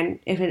we can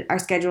if our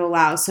schedule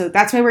allows? So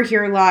that's why we're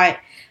here a lot.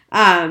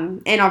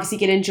 And obviously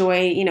get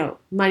enjoy,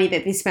 money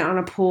that they spent on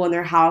a pool in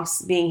their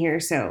house being here.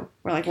 So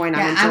we're like, why not?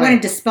 Yeah, I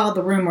want to dispel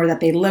the rumor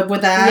that they live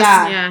with us.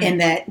 Yeah. And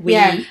that we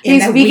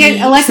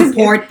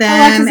support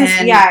them.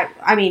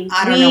 I mean,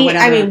 I don't know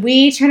whatever. I mean,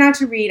 we try not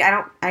to read.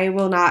 I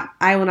will not.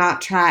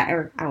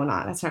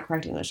 That's not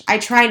correct English. I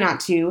try not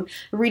to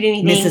read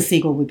anything. Mrs.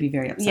 Siegel would be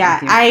very upset. Yeah,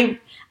 with you.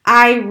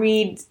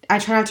 I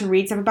try not to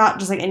read stuff about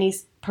just like any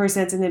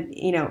person that's in the,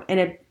 in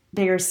a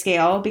bigger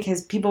scale,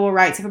 because people will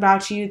write stuff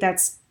about you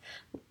that's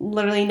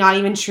literally not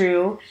even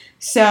true.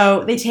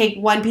 So they take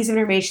one piece of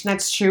information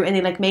that's true and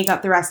they like make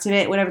up the rest of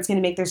it, whatever's going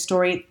to make their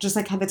story, just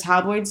like how the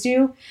tabloids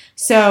do.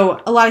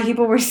 So a lot of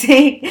people were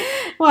saying,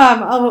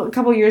 a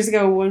couple years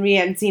ago when we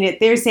hadn't seen it,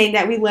 they were saying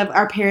that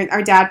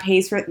our dad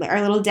pays for,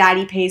 our little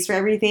daddy pays for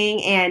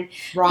everything, and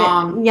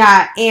wrong.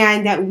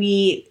 And that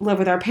we live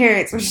with our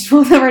parents, which is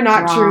both of them are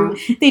not wrong.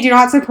 True. They do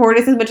not support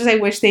us as much as I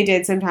wish they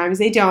did. Sometimes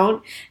they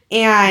don't.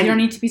 And you don't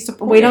need to be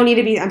supported. We don't need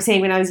to be. I'm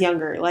saying when I was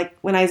younger, like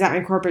when I was at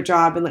my corporate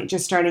job and like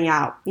just starting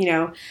out,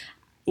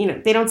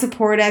 they don't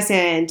support us,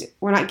 and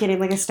we're not getting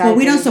like a stipend. Well,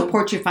 we don't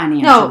support you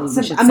financially. No,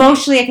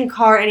 emotionally, I can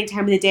call her any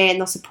time of the day, and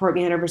they'll support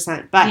me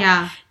 100%.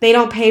 But they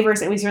don't pay for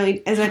us, and we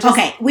certainly as much.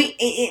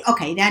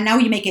 Okay, now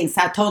you're making it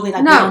sound totally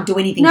like we don't do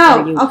anything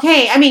for you.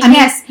 Okay, I mean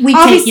yes, we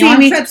take you on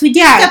trips. We do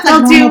stuff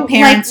like normal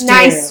parents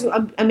like nice,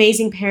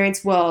 amazing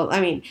parents will.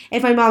 I mean,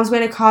 if my mom's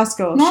going to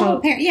Costco,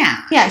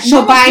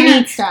 she'll buy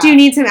me. Do you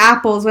need some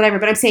apples, whatever?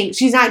 But I'm saying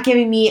she's not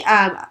giving me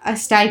a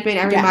stipend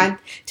every month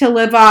to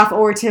live off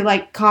or to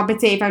like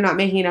compensate if I'm not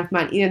making enough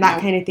money,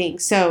 that kind of thing.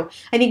 So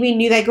I think we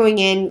knew that going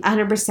in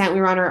 100%.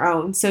 We were on our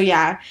own. So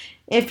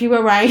if people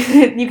are right,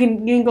 you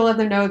can go let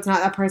them know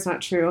that part's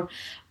not true.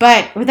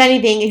 But with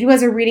anything, if you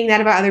guys are reading that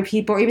about other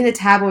people, or even the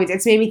tabloids,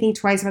 it's made me think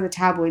twice about the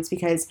tabloids,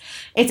 because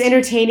it's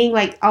entertaining,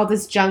 like all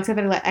this junk stuff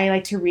that I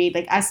like to read,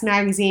 like Us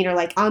Magazine or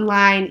like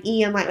online,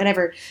 Online,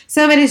 whatever.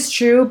 Some of it is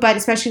true, but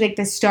especially like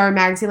the Star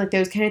Magazine, like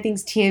those kind of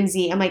things,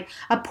 TMZ, I'm like,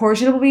 a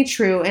portion of it will be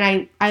true,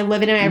 and I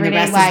live it in my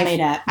everyday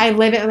life. I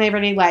live it in my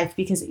everyday life,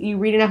 because you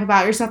read enough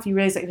about yourself, you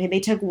realize, like, okay, they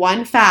took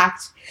one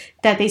fact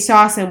that they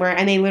saw somewhere,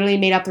 and they literally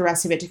made up the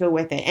rest of it to go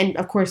with it. And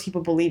of course,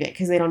 people believe it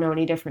because they don't know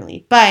any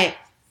differently. But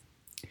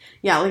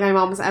like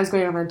I was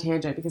going off on a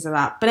tangent because of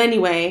that. But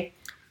anyway,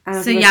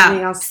 speaking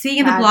of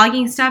the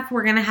blogging stuff,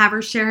 we're going to have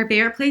her share her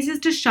favorite places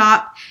to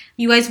shop.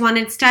 You guys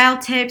wanted style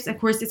tips. Of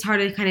course, it's hard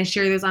to kind of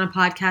share those on a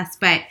podcast,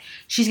 but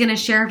she's going to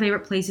share her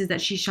favorite places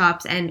that she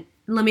shops. And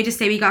let me just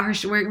say, we got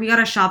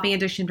a shopping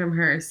addiction from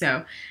her.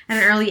 So at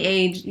an early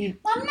age,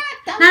 I'm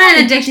not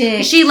an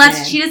addiction. She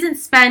doesn't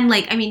spend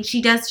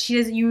she does.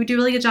 You do a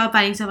really good job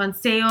finding stuff on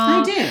sale.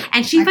 I do,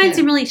 and she finds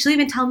them really. She'll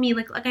even tell me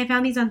like I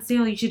found these on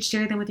sale. You should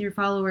share them with your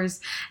followers.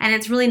 And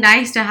it's really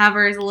nice to have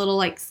her as a little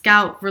like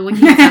scout for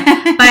looking at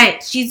stuff.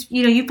 But she's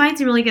you find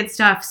some really good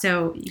stuff,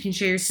 so you can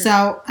share your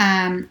stuff.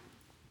 So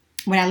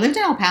when I lived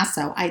in El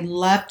Paso, I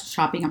loved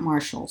shopping at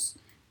Marshall's.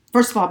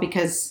 First of all,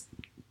 because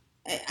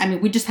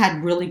we just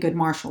had really good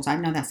Marshalls. I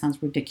know that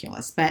sounds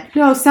ridiculous, but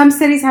no, some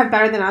cities have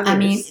better than others. I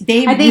mean,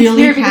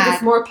 because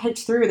it's more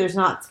pitched through. There's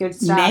not good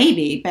stuff.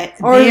 Maybe, but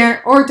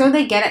or don't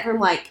they get it from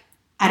like?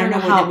 I don't know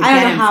where they would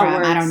get them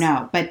from. I don't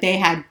know, but they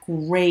had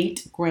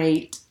great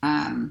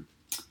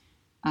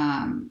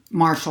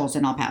Marshalls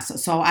in El Paso.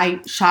 So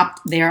I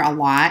shopped there a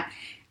lot.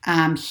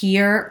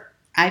 Here,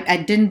 I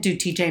didn't do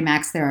TJ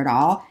Maxx there at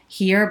all.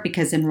 Here,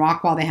 because in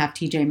Rockwall they have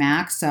TJ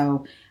Maxx,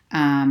 so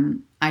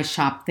I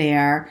shopped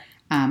there.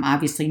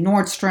 Obviously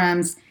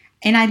Nordstrom's.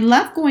 And I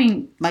love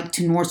going like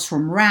to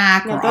Nordstrom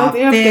Rack or Off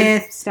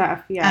Fifth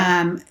stuff.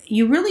 Yeah.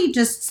 You really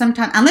just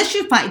sometimes, unless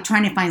you're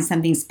trying to find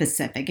something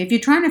specific. If you're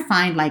trying to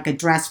find like a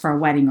dress for a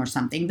wedding or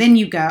something, then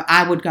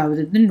I would go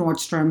to the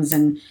Nordstroms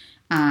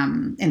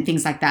and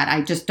things like that.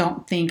 I just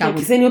don't think I would.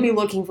 Because then you'll be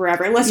looking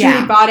forever, unless you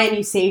already bought it and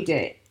you saved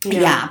it. You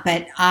know? Yeah,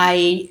 but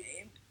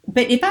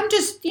if I'm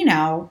just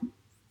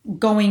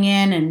going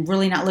in and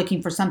really not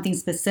looking for something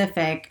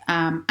specific,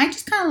 I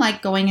just kind of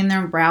like going in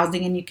there and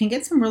browsing, and you can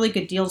get some really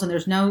good deals, and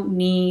there's no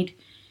need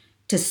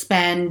to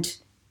spend,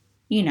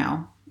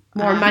 more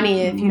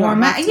money if you more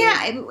money.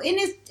 Yeah, and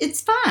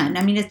it's fun.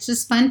 I mean, it's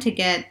just fun to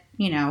get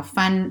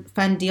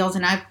fun deals,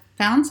 and I've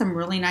found some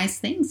really nice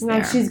things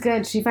there. She's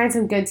good. She finds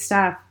some good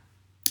stuff.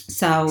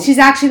 So she's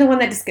actually the one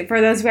that just,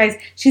 for those guys,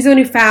 she's the one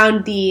who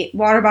found the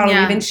water bottle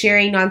we've been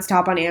sharing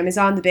nonstop on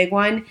Amazon, the big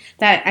one.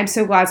 That I'm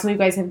so glad some of you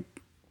guys have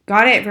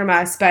got it from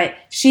us, but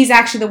she's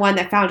actually the one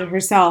that found it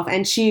herself.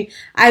 And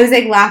I was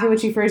like laughing when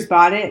she first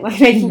bought it, like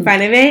making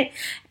fun of it.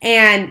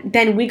 And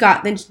then we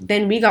got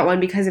one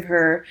because of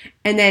her.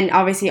 And then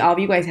obviously all of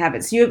you guys have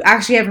it. So you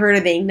actually have her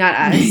to thank, not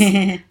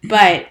us.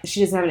 But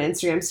she doesn't have an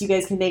Instagram, so you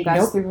guys can thank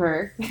us through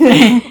her.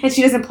 And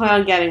she doesn't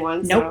plan on getting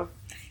one. Nope.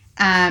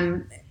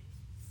 So.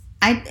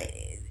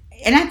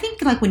 I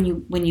think like when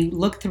you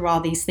look through all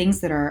these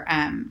things that are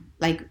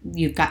like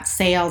you've got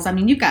sales. I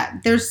mean,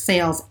 there's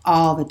sales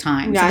all the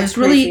time. Yeah,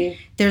 so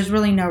there's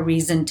really no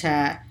reason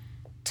to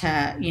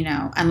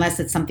unless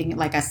it's something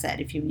like I said,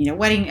 if you need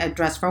a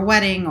dress for a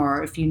wedding,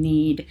 or if you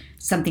need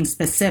something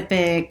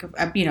specific,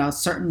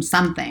 certain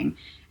something.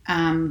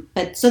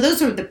 But so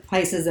those are the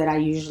places that I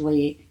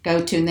usually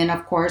go to, and then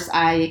of course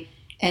I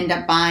end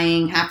up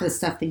buying half of the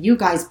stuff that you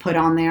guys put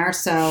on there.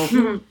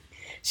 So.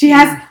 She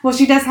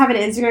does have an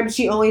Instagram, but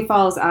she only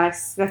follows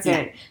us. That's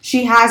it.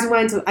 She has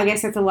one, so I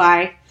guess that's a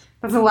lie.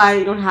 That's a lie.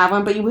 You don't have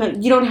one, but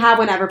you don't have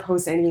one ever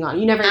post anything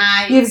on. You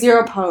have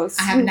 0 posts.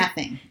 I have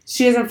nothing.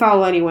 She doesn't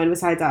follow anyone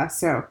besides us.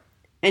 So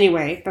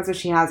anyway, that's what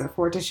she has it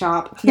for, to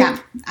shop. Yeah,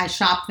 I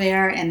shop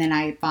there, and then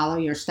I follow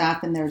your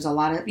stuff. And there's a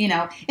lot of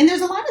and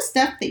there's a lot of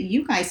stuff that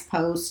you guys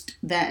post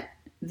that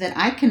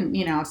I can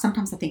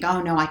sometimes I think,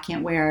 oh no, I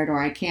can't wear it,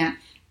 or I can't.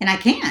 And I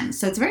can.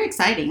 So it's very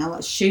exciting. I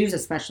love shoes,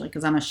 especially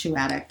because I'm a shoe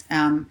addict.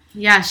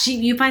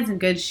 You find some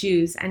good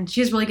shoes, and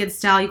she has really good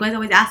style. You guys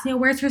always ask me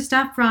where's her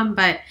stuff from,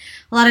 but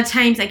a lot of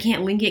times I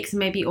can't link it because it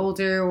might be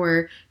older,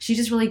 or she's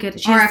just really good.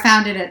 I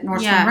found it at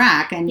Nordstrom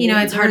Rack, and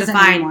it's hard to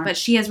find. Anymore. But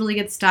she has really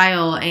good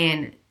style,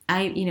 and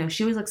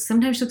she always looks.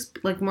 Sometimes she looks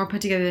like more put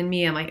together than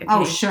me. I'm like, okay,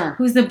 oh sure,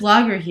 who's the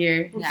blogger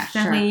here? Yeah,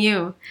 definitely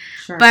you.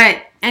 Sure.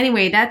 But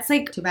anyway, that's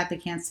like too bad they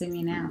can't see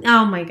me now.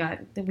 Oh my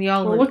god, we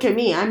all look at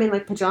me. I'm in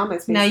like pajamas.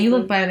 Basically. No, you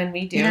look better than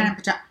we do. You're not in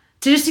pajamas.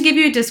 So just to give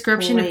you a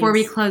description before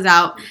we close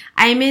out,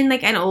 I'm in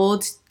like an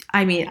old.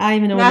 I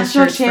even know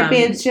National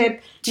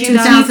Championship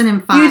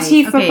 2005.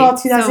 UT football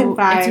 2005.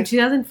 So it's from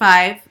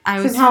 2005.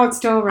 Somehow it's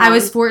still around. I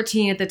was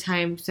 14 at the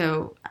time,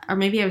 or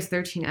maybe I was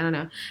 13. I don't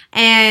know.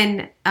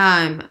 And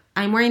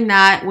I'm wearing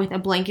that with a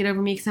blanket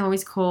over me because I'm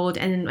always cold.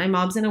 And my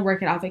mom's in a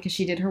workout outfit because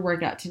she did her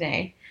workout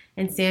today.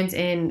 And Sam's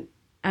in.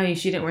 Oh,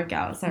 she didn't work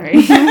out. Sorry,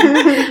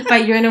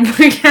 but you're in a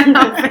workout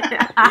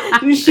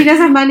outfit. She does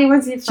have Monday,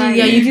 Wednesday, Friday.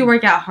 Yeah, you do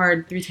work out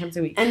hard 3 times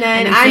a week. And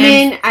then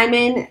I'm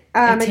in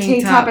a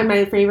tank top and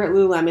my favorite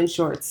Lululemon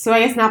shorts. So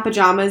I guess not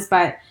pajamas,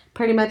 but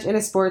pretty much in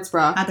a sports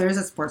bra. There is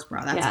a sports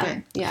bra. That's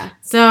good. Yeah.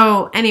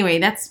 So anyway,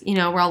 that's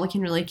we're all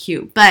looking really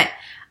cute, but.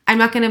 I'm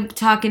not going to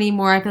talk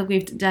anymore. I feel like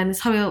we've done this.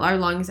 Probably our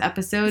longest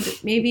episode,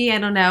 maybe. I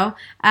don't know.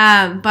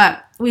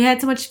 But we had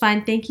so much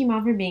fun. Thank you,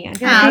 Mom, for being on.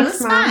 Yeah, it was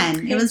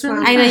fun. It was really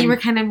fun. I know you were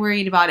kind of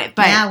worried about it,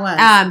 but yeah, it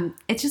was.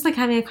 It's just like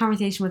having a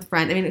conversation with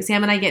friends. I mean,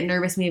 Sam and I get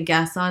nervous when we have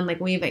guests on.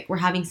 Like we're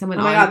having someone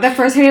on. Oh my god, the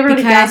first time I ever had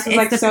a guest was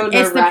like so nerve-wracking.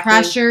 It's the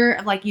pressure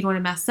of like you don't want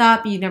to mess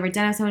up. You've never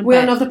done it with someone. We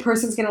don't know if the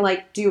person's gonna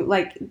like do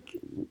like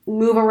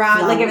move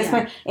around, like if it's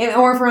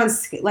or if we're on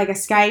like a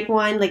Skype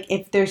one, like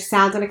if there's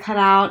sound's gonna cut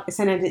out.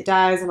 Sometimes it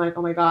does. I'm like,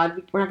 oh my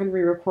god, we're not gonna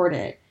re-record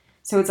it.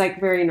 So it's like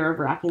very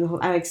nerve-wracking.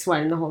 I like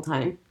sweating the whole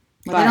time.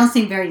 Well, they don't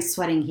seem very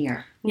sweating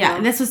here. Yeah,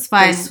 and this was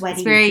fun. It's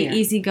very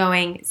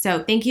easygoing.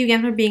 So thank you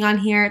again for being on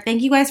here.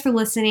 Thank you guys for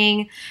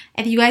listening.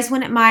 If you guys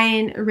wouldn't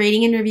mind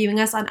rating and reviewing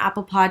us on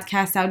Apple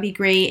Podcasts, that would be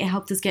great. It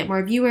helps us get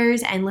more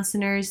viewers and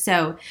listeners.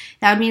 So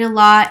that would mean a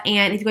lot.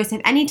 And if you guys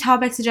have any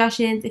topic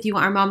suggestions, if you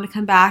want our mom to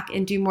come back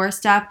and do more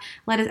stuff,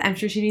 I'm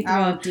sure she'd be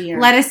thrilled. Oh, dear.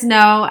 Let us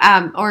know.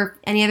 Or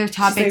any other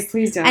topics. Like,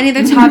 please don't. Any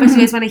other topics you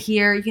guys want to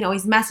hear, you can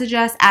always message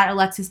us at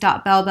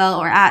alexis.bellbell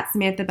or at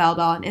SamanthaBellbell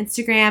on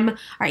Instagram.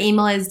 Our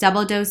email is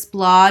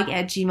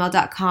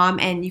doubledoseblog@gmail.com.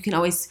 And you can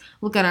always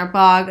look on our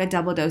blog at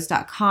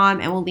doubledose.com,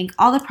 and we'll link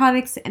all the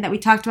products that we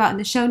talked about in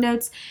the show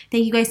notes.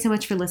 Thank you guys so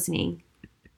much for listening.